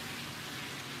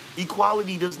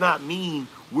 Equality does not mean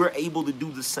we're able to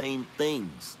do the same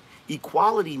things.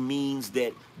 Equality means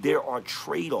that there are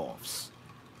trade-offs.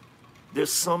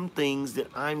 There's some things that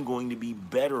I'm going to be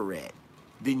better at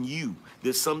than you.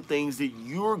 There's some things that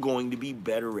you're going to be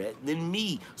better at than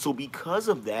me. So because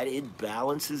of that, it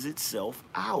balances itself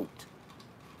out.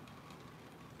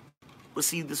 But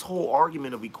see, this whole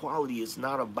argument of equality is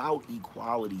not about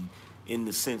equality in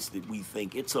the sense that we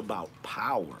think. It's about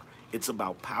power. It's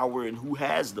about power and who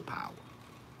has the power.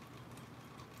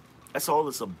 That's all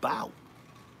it's about.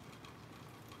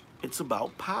 It's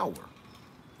about power.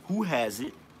 Who has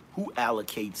it? Who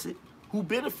allocates it? Who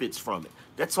benefits from it?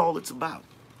 That's all it's about.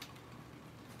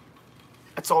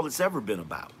 That's all it's ever been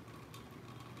about.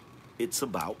 It's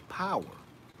about power.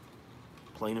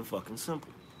 Plain and fucking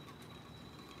simple.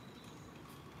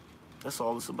 That's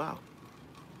all it's about.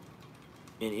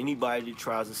 And anybody that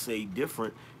tries to say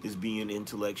different is being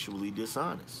intellectually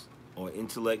dishonest, or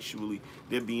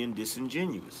they're being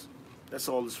disingenuous. That's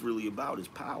all it's really about, is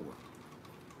power.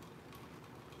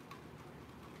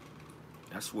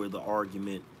 That's where the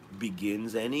argument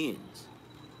begins and ends.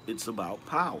 It's about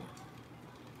power,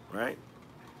 right?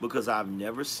 Because I've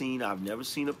never seen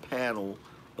a panel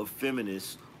of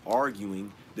feminists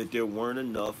arguing that there weren't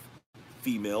enough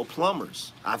female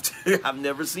plumbers. I've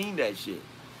never seen that shit.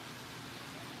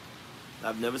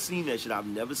 I've never seen that shit. I've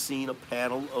never seen a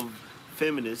panel of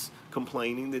feminists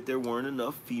complaining that there weren't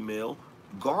enough female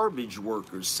garbage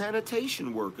workers,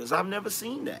 sanitation workers. I've never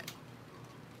seen that.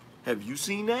 Have you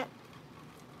seen that?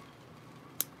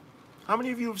 How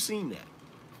many of you have seen that?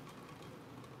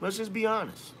 Let's just be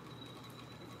honest.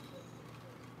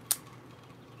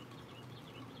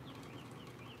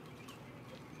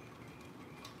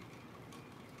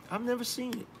 I've never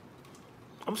seen it.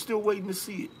 I'm still waiting to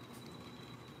see it.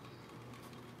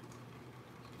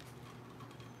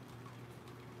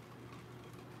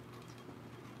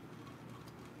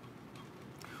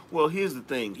 Well, here's the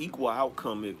thing: equal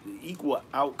outcome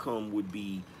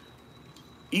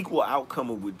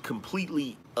would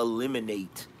completely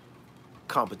eliminate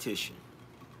competition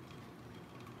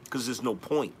because there's no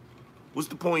point.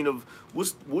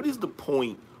 What is the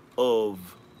point of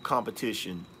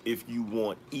competition if you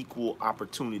want equal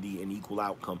opportunity and equal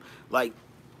outcome? Like,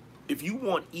 if you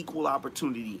want equal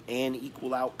opportunity and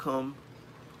equal outcome,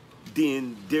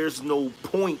 then there's no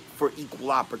point for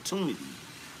equal opportunity.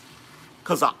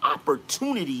 Because an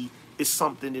opportunity is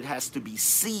something that has to be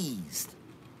seized.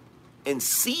 And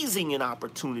seizing an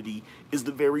opportunity is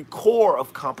the very core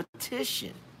of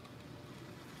competition.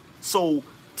 So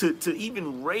to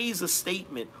even raise a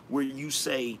statement where you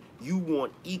say you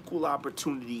want equal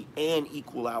opportunity and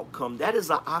equal outcome, that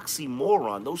is an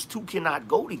oxymoron. Those two cannot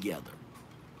go together.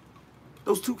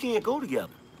 Those two can't go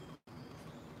together.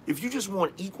 If you just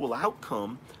want equal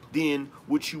outcome, then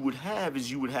what you would have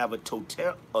is you would have a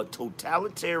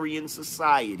totalitarian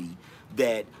society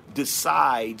that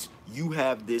decides you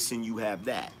have this and you have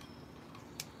that.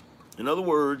 In other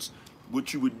words,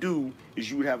 what you would do is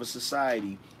you would have a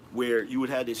society where you would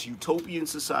have this utopian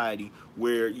society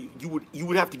where you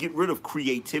would have to get rid of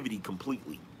creativity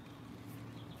completely.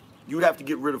 You would have to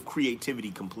get rid of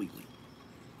creativity completely.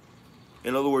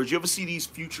 In other words, you ever see these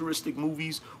futuristic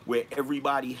movies where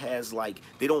everybody has, like,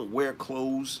 they don't wear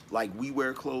clothes like we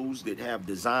wear clothes that have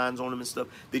designs on them and stuff.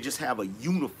 They just have a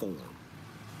uniform,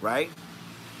 right?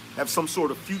 Have some sort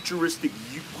of futuristic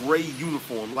gray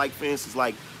uniform, like, for instance,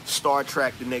 like Star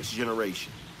Trek The Next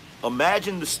Generation.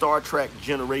 Imagine the Star Trek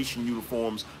Generation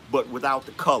uniforms, but without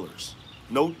the colors.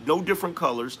 No different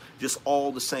colors, just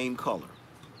all the same color,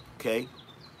 okay?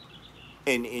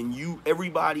 And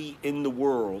everybody in the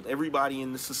world, everybody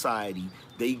in the society,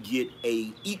 they get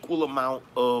a equal amount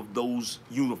of those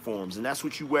uniforms, and that's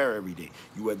what you wear every day.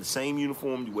 You wear the same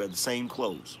uniform, you wear the same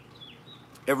clothes.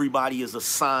 Everybody is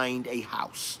assigned a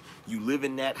house. You live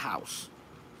in that house.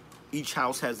 Each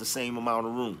house has the same amount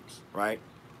of rooms, right?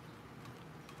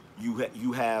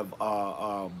 You have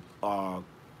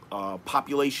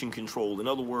population control. In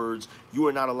other words, you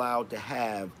are not allowed to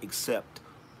have except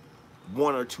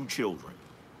 1 or 2 children.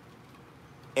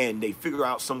 And they figure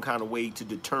out some kind of way to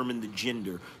determine the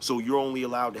gender. So you're only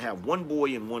allowed to have 1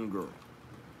 boy and 1 girl.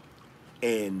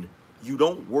 And you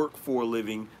don't work for a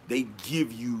living. They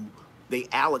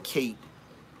allocate,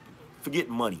 forget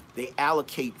money, they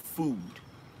allocate food.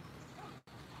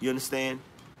 You understand?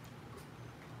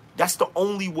 That's the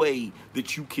only way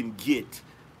that you can get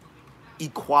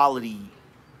equality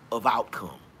of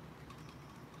outcome.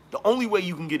 The only way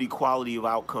you can get equality of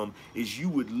outcome is you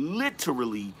would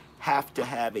literally have to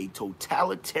have a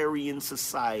totalitarian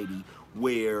society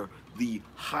where the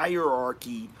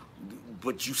hierarchy,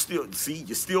 but you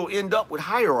still end up with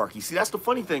hierarchy. See, that's the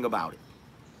funny thing about it.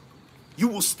 You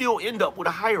will still end up with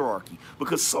a hierarchy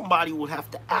because somebody will have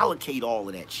to allocate all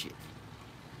of that shit,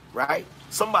 right?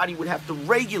 Somebody would have to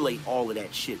regulate all of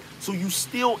that shit. So you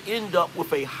still end up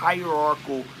with a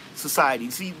hierarchical society.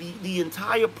 See, the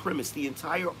entire premise, the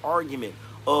entire argument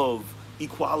of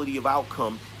equality of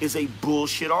outcome is a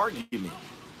bullshit argument.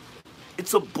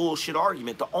 It's a bullshit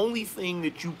argument. The only thing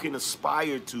that you can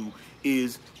aspire to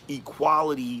is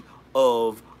equality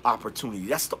of opportunity.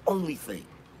 That's the only thing.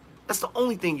 That's the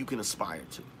only thing you can aspire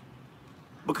to.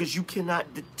 Because you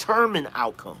cannot determine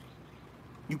outcome.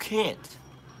 You can't.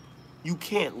 You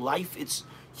can't.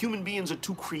 Human beings are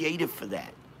too creative for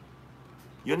that.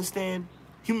 You understand?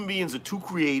 Human beings are too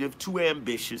creative, too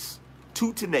ambitious,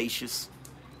 too tenacious,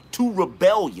 too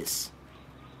rebellious.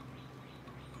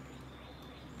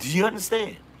 Do you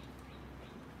understand?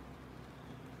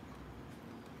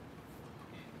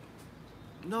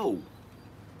 No.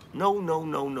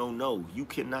 No. You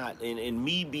cannot. And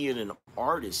me being an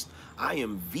artist, I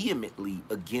am vehemently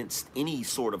against any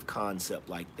sort of concept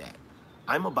like that.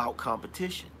 I'm about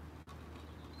competition.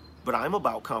 But I'm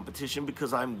about competition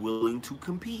because I'm willing to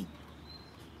compete.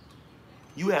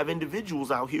 You have individuals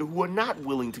out here who are not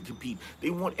willing to compete. They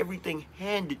want everything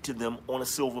handed to them on a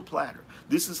silver platter.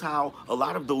 This is how a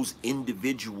lot of those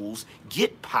individuals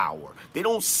get power. They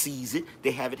don't seize it,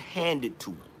 they have it handed to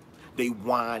them. They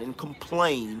whine and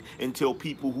complain until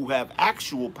people who have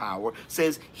actual power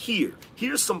says,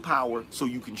 here's some power so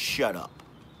you can shut up.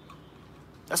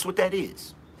 That's what that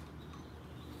is.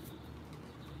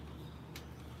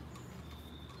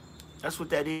 That's what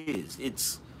that is.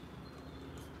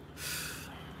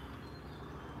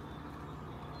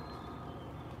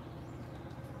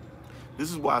 This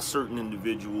is why certain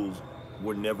individuals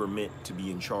were never meant to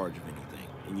be in charge of anything.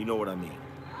 And you know what I mean.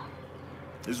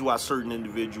 This is why certain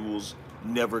individuals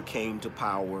never came to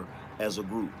power as a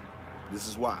group. This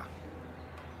is why.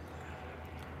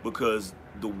 because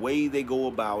the way they go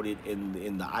about it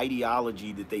and the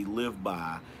ideology that they live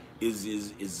by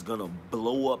is gonna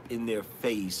blow up in their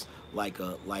face like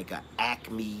a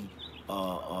Acme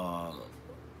uh, uh,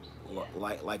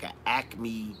 like a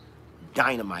Acme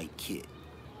dynamite kit.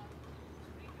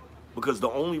 Because the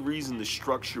only reason the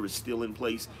structure is still in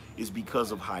place is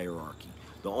because of hierarchy.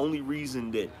 The only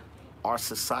reason that our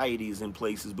society is in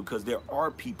place is because there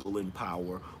are people in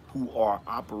power who are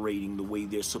operating the way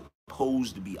they're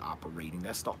supposed to be operating.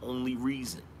 That's the only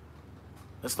reason.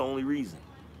 That's the only reason.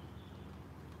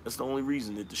 That's the only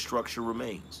reason that the structure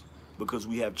remains. Because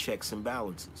we have checks and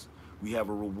balances. We have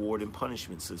a reward and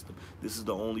punishment system. This is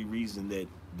the only reason that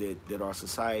our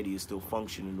society is still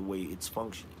functioning the way it's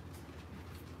functioning.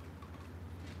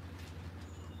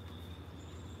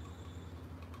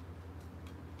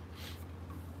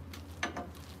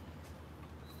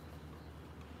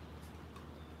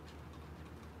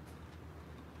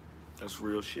 That's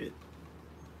real shit.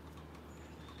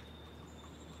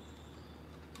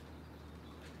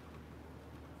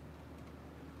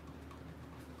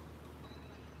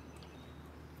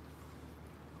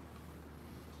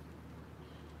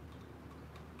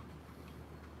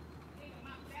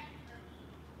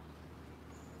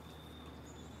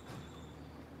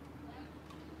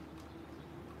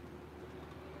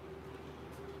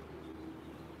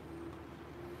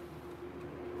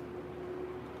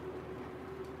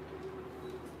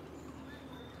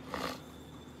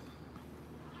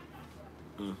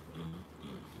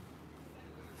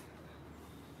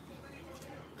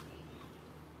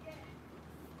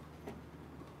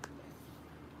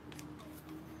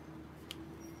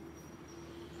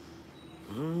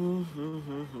 Mm,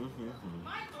 mm, mm.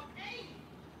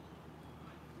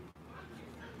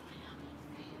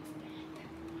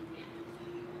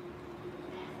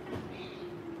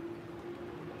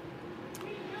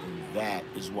 And that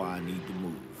is why I need to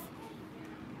move.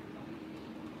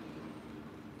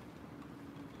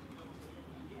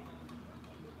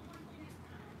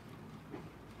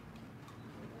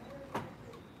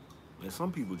 And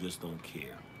some people just don't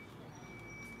care.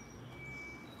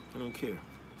 They don't care.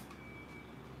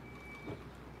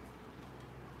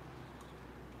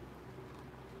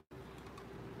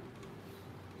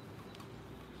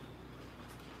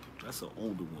 That's an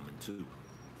older woman too.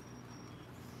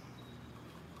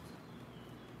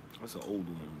 That's an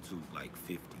older woman too, like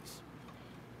 50s.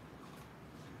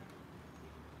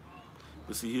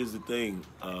 But see, here's the thing,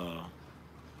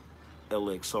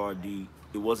 LXRD.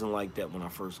 It wasn't like that when I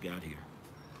first got here.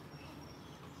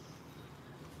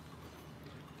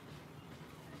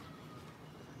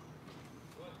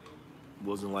 It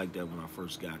wasn't like that when I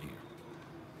first got here.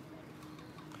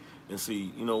 And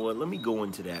see, you know what? Let me go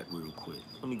into that real quick.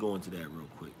 Let me go into that real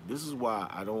quick. This is why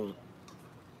I don't.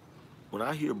 When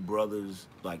I hear brothers,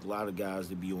 like a lot of guys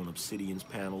that be on Obsidian's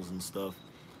panels and stuff,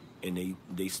 and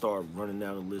they start running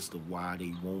down a list of why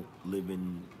they won't live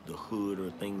in the hood or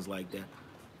things like that,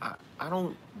 I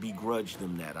don't begrudge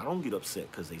them that. I don't get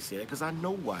upset because they say that, because I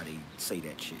know why they say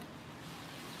that shit.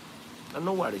 I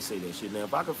know why they say that shit. Now,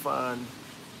 if I could find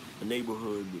a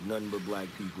neighborhood with nothing but black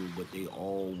people, but they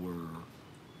all were,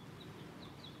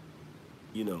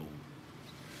 you know,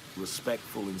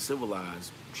 respectful and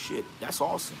civilized, shit, that's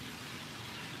awesome.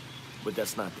 But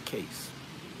that's not the case.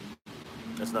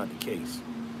 That's not the case.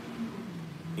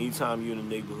 Anytime you're in a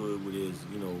neighborhood where there's,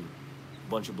 you know, a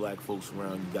bunch of black folks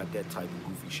around, you got that type of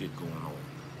goofy shit going on.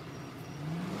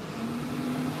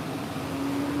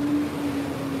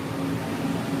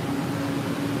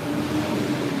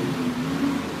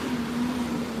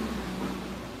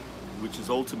 Which is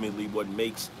ultimately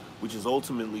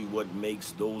what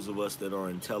makes those of us that are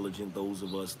intelligent, those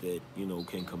of us that, you know,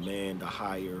 can command a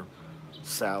higher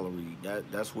salary,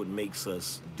 that's what makes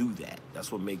us do that.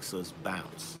 That's what makes us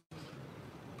bounce.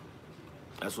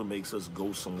 That's what makes us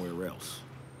go somewhere else.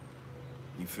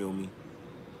 You feel me?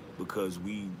 Because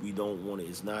we don't want to.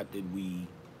 It's not that we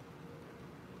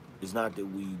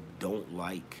don't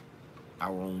like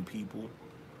our own people.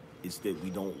 It's that we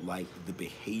don't like the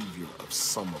behavior of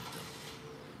some of them.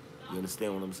 You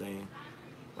understand what I'm saying?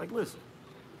 Like, listen.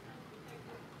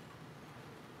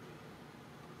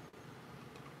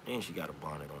 And she got a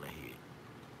bonnet on her head.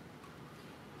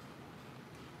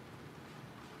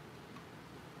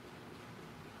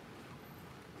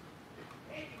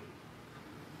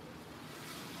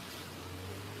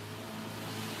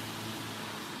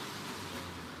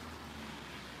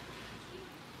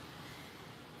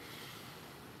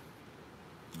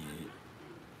 Yeah,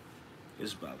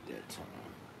 it's about that time.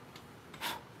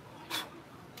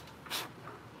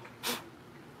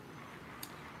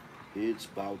 It's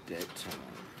about that time.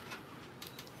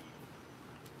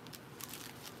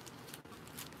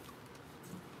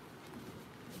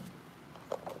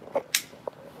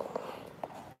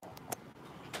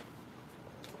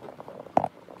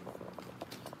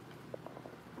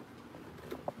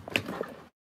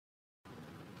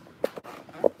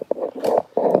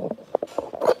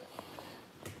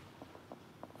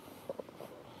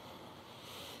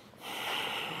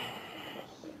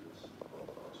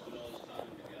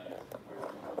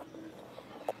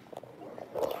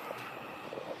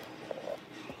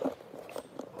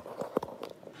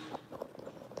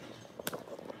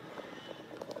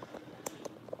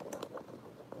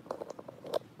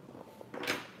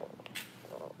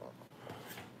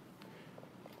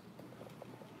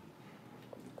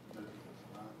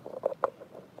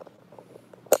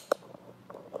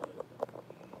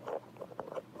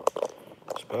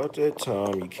 About that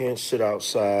time, you can't sit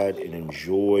outside and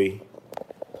enjoy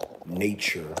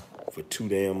nature for too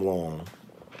damn long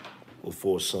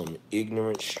before some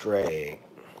ignorant strag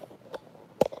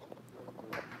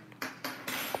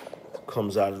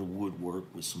comes out of the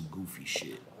woodwork with some goofy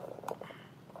shit.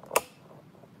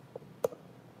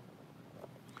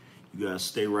 You guys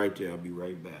stay right there. I'll be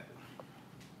right back.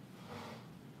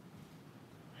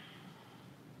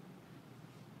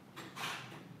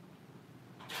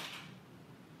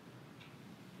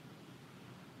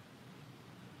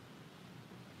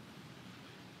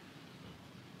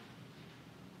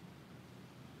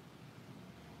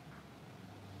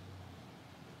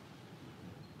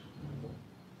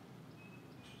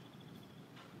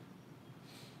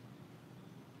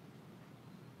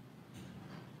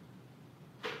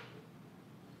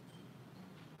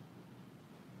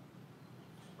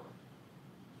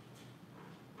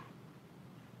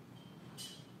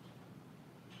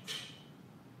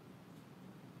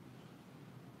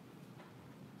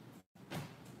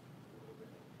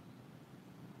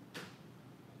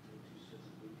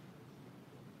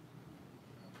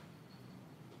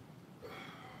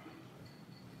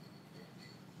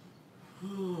 Oh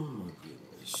my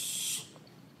goodness.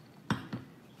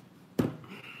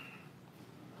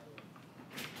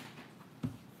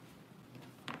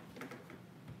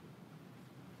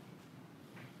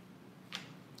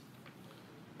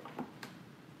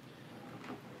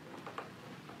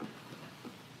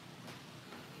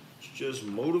 It's just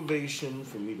motivation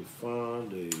for me to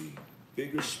find a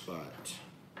bigger spot.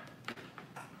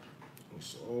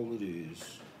 That's all it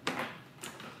is.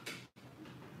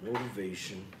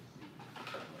 Motivation.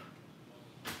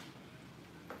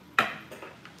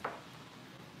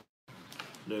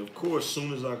 Now, of course, as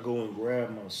soon as I go and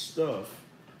grab my stuff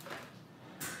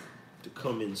to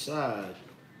come inside,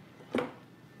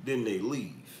 then they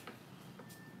leave.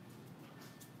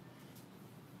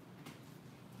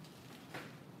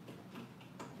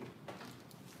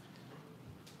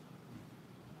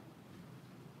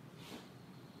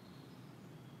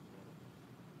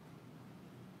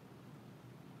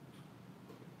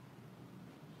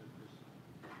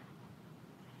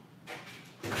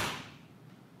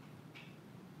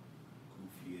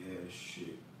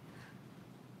 Shit.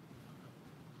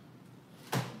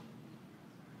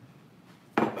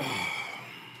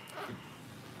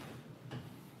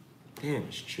 Damn,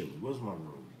 it's chilly. Where's my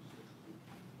room?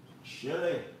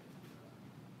 Chilly.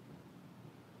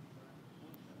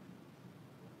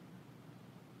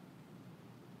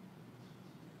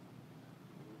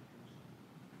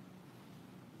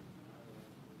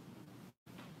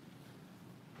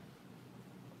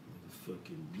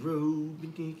 Fucking robe,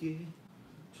 nigga.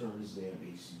 Turn this damn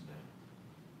AC down.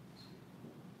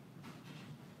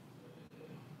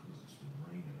 Because it's been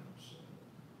raining outside.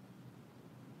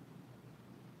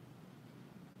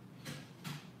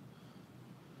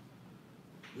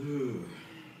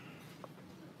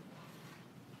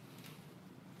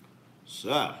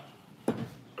 So,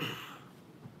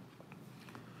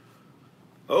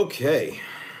 okay.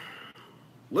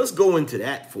 Let's go into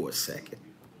that for a second.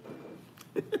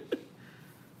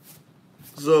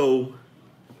 So,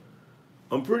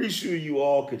 I'm pretty sure you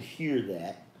all could hear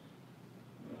that.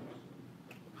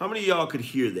 How many of y'all could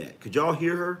hear that? Could y'all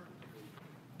hear her?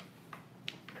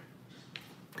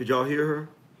 Could y'all hear her?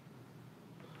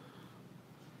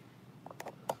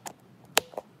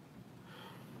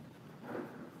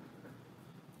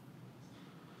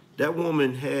 That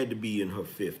woman had to be in her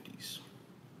 50s.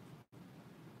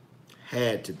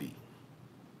 Had to be.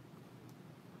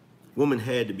 Woman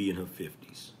had to be in her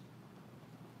 50s.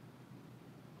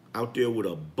 Out there with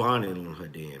a bonnet on her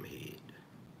damn head.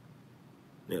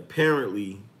 Now,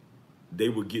 apparently, they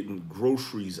were getting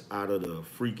groceries out of the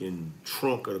freaking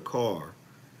trunk of the car.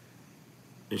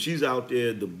 And she's out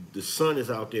there, the son is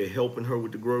out there helping her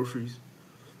with the groceries.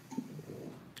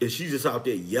 And she's just out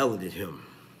there yelling at him.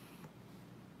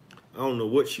 I don't know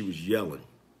what she was yelling.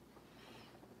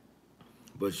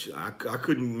 But I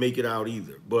couldn't make it out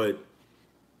either. But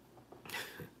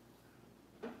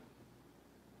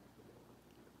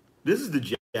this is the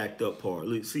jacked up part.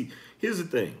 See, here's the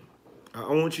thing. I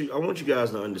want you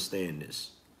guys to understand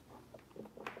this.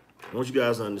 I want you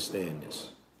guys to understand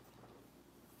this.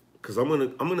 Because I'm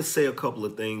gonna say a couple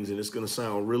of things and it's gonna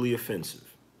sound really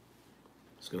offensive.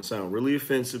 It's gonna sound really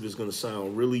offensive. It's gonna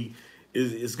sound really,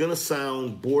 it's gonna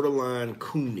sound borderline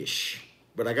coonish.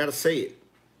 But I gotta say it.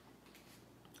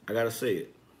 I gotta say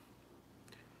it.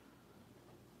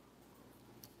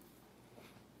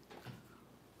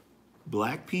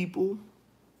 Black people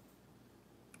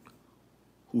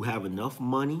who have enough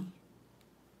money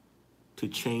to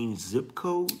change zip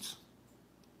codes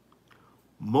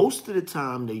Most of the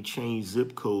time they change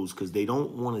zip codes because they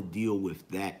don't want to deal with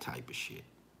that type of shit.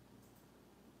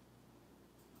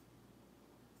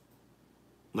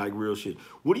 Like real shit.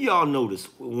 What do y'all notice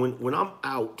when I'm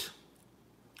out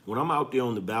there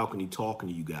on the balcony talking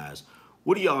to you guys?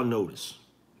 What do y'all notice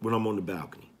when I'm on the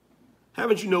balcony?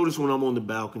 Haven't you noticed when I'm on the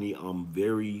balcony, I'm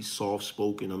very soft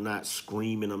spoken. I'm not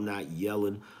screaming. I'm not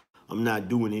yelling. I'm not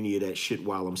doing any of that shit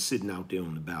while I'm sitting out there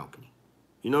on the balcony.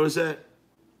 You notice that?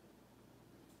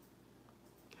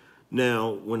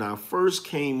 Now, when I first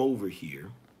came over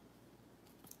here,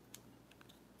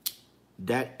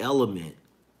 that element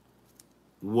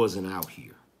wasn't out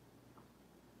here.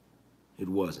 It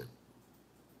wasn't.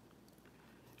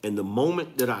 And the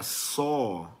moment that I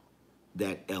saw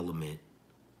that element,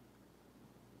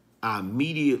 I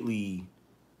immediately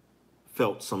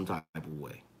felt some type of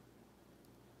way.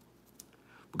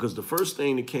 Because the first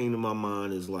thing that came to my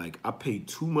mind is like, I paid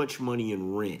too much money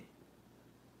in rent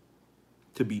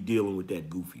to be dealing with that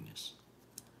goofiness.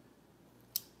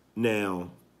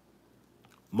 Now,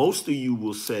 most of you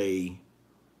will say,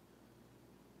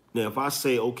 now if I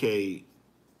say, okay,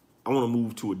 I want to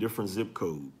move to a different zip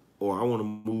code, or I want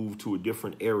to move to a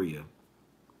different area.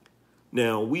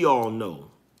 Now, we all know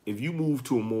if you move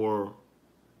to a more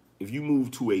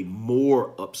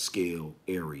upscale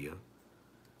area,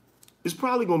 it's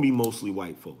probably going to be mostly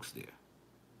white folks there.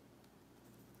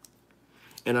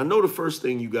 And I know the first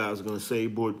thing you guys are going to say,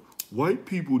 but white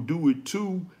people do it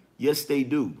too. Yes, they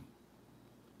do.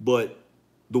 But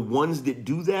the ones that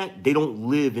do that, they don't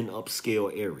live in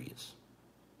upscale areas.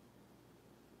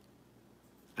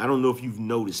 I don't know if you've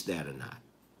noticed that or not.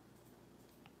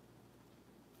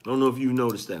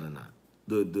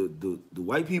 The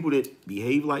white people that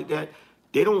behave like that,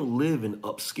 they don't live in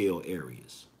upscale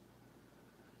areas.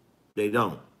 They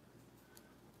don't.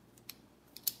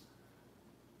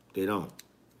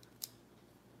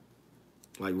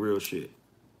 Like real shit.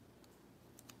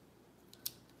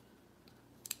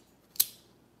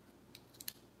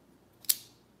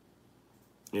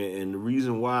 And the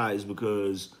reason why is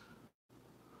because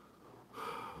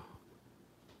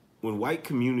when white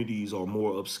communities are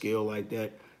more upscale like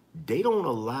that, they don't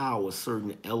allow a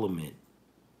certain element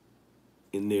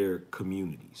in their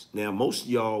communities. Now, most of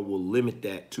y'all will limit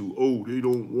that to, oh, they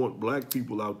don't want black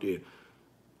people out there.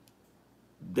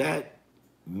 That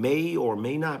may or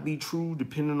may not be true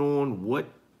depending on what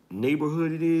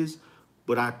neighborhood it is.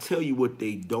 But I tell you what,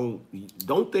 they don't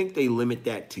think they limit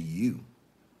that to you.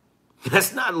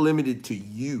 That's not limited to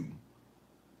you.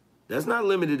 That's not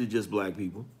limited to just black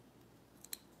people.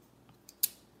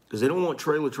 Because they don't want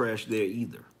trailer trash there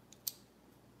either.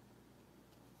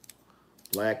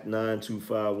 Black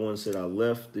 9251 said, I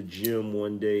left the gym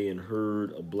one day and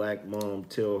heard a black mom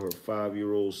tell her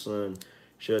 5-year-old son,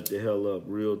 shut the hell up.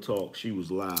 Real talk. She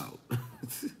was loud.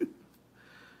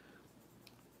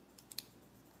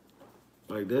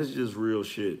 Like, that's just real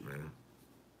shit, man.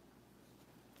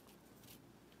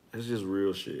 That's just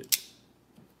real shit.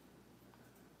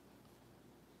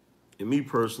 And me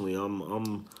personally,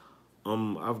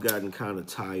 I've gotten kind of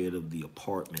tired of the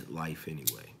apartment life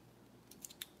anyway.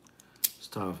 It's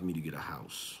time for me to get a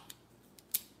house.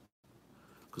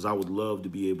 Because I would love to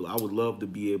be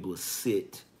able to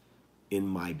sit in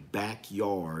my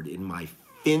backyard, in my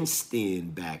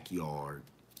fenced-in backyard,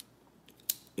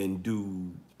 and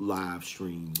do live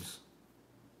streams.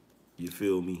 You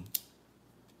feel me?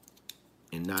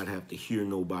 And not have to hear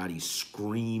nobody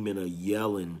screaming or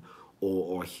yelling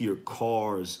or hear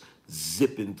cars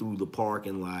zipping through the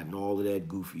parking lot and all of that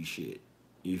goofy shit.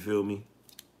 You feel me?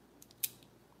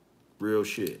 Real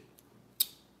shit.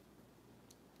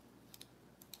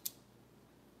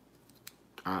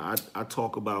 I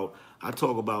talk about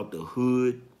the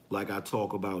hood like I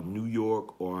talk about New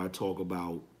York, or I talk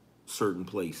about certain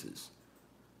places.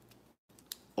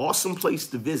 Awesome place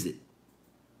to visit,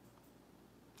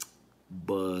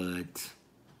 but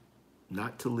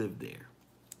not to live there.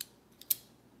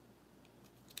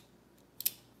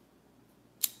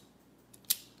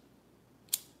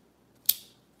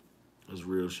 That's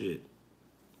real shit.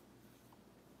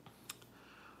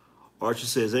 Archer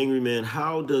says, Angry Man,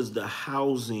 how does the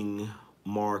housing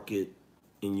market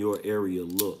in your area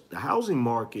look? The housing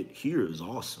market here is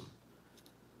awesome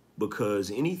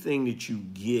because anything that you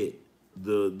get,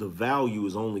 the value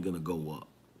is only going to go up.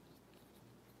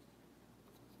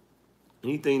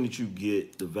 Anything that you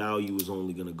get, the value is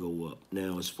only going to go up.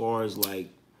 Now, as far as like,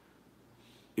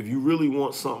 if you really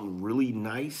want something really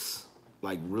nice,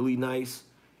 like really nice,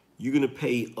 you're going to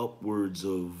pay upwards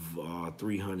of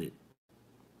 300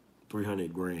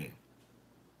 grand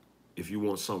if you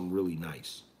want something really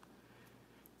nice.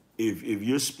 if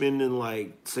you're spending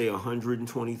like say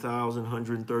 120,000,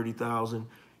 130,000,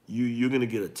 you're gonna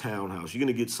get a townhouse. You're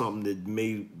gonna get something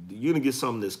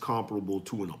that's comparable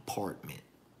to an apartment.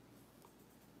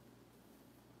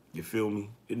 You feel me?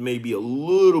 It may be a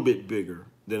little bit bigger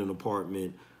than an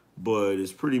apartment, but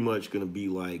it's pretty much gonna be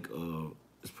like an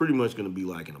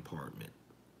apartment.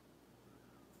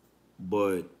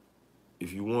 But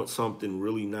if you want something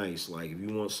really nice, like if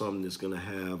you want something that's gonna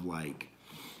have like,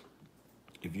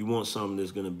 if you want something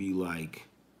that's gonna be like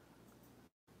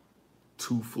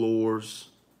 2 floors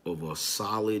of a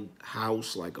solid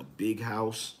house, like a big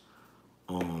house,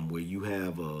 where you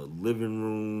have a living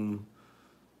room,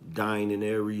 dining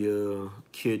area,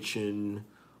 kitchen,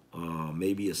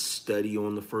 maybe a study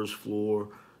on the first floor,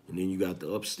 and then you got the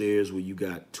upstairs where you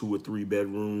got 2 or 3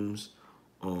 bedrooms.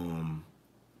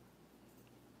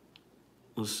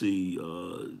 Let's see,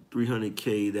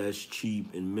 300K, that's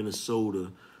cheap in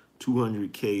Minnesota.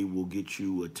 200K will get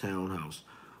you a townhouse.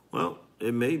 Well,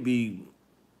 it may be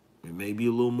a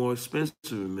little more expensive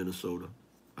in Minnesota.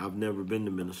 I've never been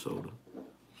to Minnesota.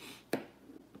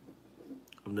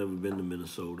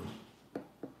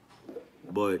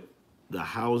 But the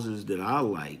houses that I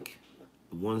like,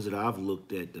 the ones that I've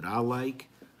looked at that I like,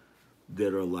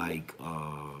 that are like,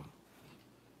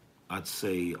 I'd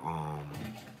say,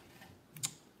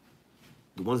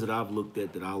 the ones that I've looked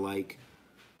at that I like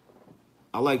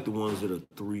the ones that are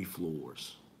 3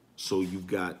 floors. So you've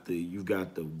got the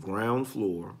ground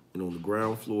floor, and on the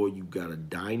ground floor you've got a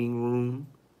dining room,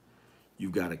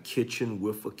 you've got a kitchen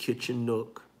with a kitchen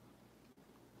nook,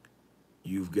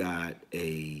 you've got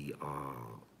a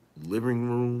living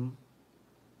room,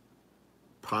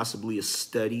 possibly a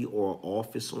study or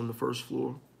office on the first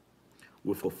floor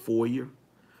with a foyer.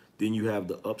 Then you have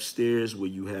the upstairs where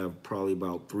you have probably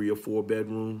about 3 or 4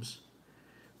 bedrooms.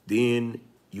 Then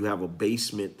you have a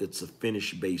basement that's a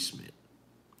finished basement.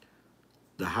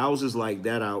 The houses like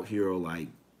that out here are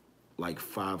like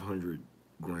 500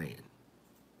 grand.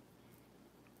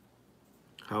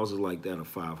 Houses like that are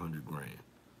 500 grand.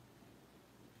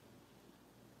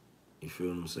 You feel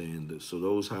what I'm saying? So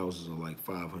those houses are like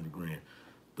 500 grand.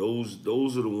 Those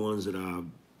are the ones that I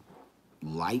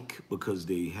like because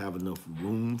they have enough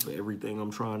room for everything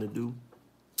I'm trying to do.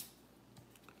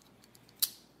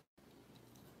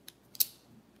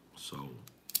 So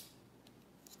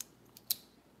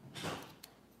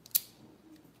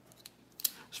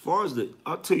as far as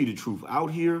I'll tell you the truth,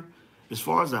 out here, as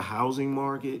far as the housing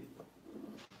market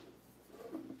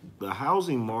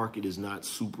is not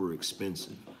super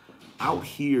expensive. Out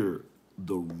here,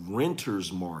 the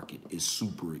renters market is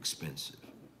super expensive.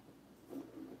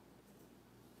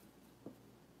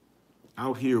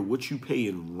 Out here, what you pay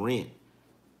in rent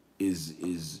is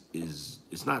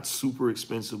it's not super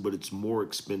expensive, but it's more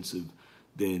expensive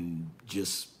than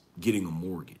just getting a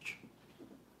mortgage.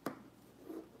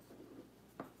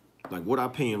 Like what I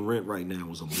pay in rent right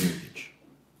now is a mortgage.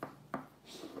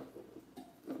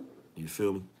 You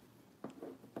feel me?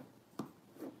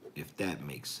 If that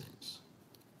makes sense.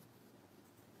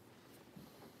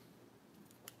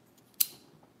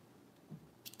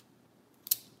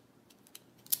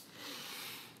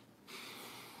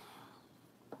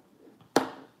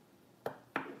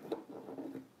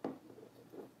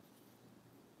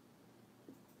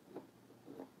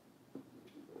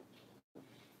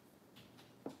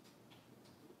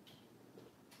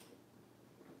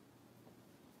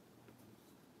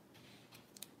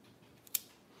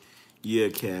 Yeah,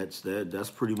 cats. That's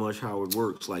pretty much how it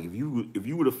works. Like if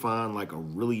you were to find like a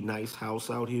really nice house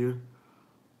out here,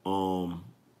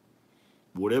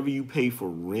 whatever you pay for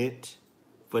rent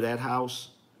for that house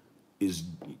is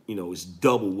it's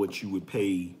double what you would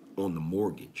pay on the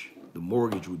mortgage. The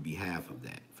mortgage would be half of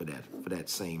that for that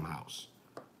same house.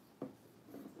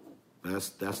 That's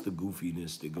the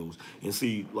goofiness that goes. And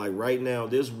see, like right now,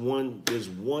 there's one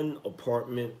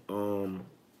apartment.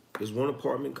 There's one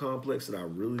apartment complex that I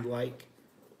really like,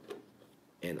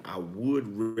 and I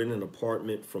would rent an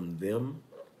apartment from them.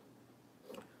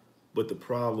 But the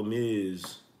problem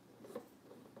is,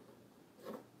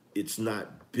 it's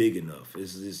not big enough.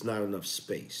 It's not enough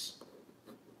space.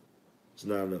 It's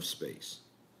not enough space.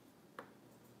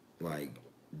 Like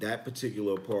that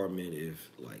particular apartment,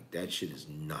 if like that shit is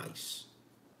nice.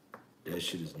 That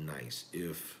shit is nice.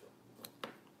 If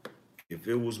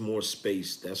it was more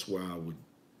space, that's where I would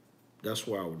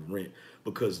rent,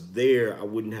 because there I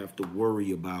wouldn't have to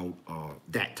worry about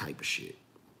that type of shit.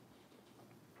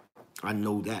 I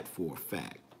know that for a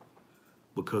fact.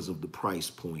 Because of the price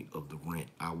point of the rent,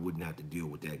 I wouldn't have to deal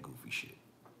with that goofy shit.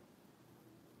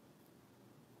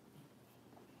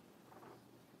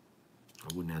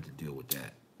 I wouldn't have to deal with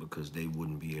that. because they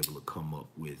wouldn't be able to come up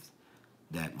with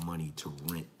that money to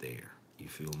rent there. You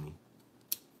feel me?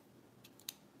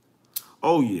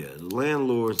 Oh yeah, the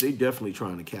landlords, they definitely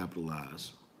trying to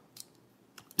capitalize.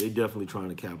 They definitely trying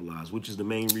to capitalize, which is the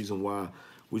main reason why,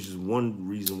 which is one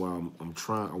reason why I'm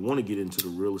trying, I want to get into the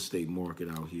real estate market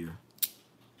out here,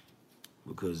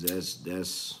 because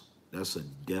that's a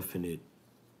definite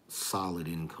solid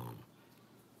income.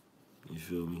 You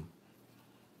feel me?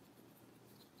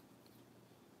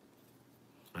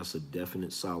 That's a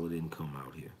definite solid income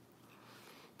out here.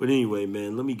 But anyway,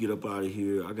 man, let me get up out of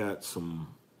here. I got some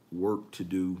work to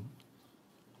do.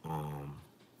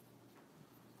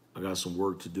 I got some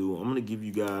work to do. I'm going to give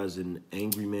you guys an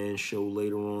Angry Man show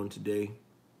later on today.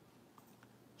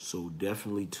 So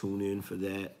definitely tune in for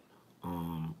that.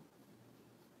 I'm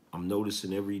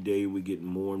noticing every day we're getting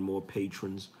more and more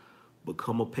patrons.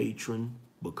 Become a patron,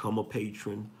 become a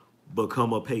patron,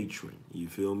 become a patron. You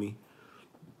feel me?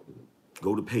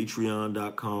 Go to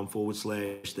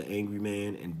patreon.com/The Angry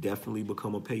Man and definitely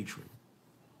become a patron.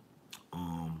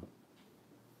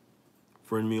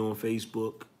 Friend me on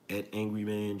Facebook at Angry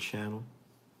Man Channel.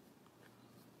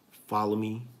 Follow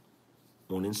me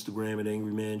on Instagram at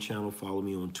Angry Man Channel. Follow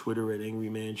me on Twitter at Angry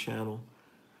Man Channel.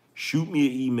 Shoot me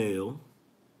an email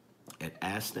at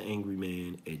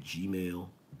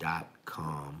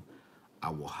asktheangryman@gmail.com. I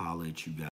will holler at you guys.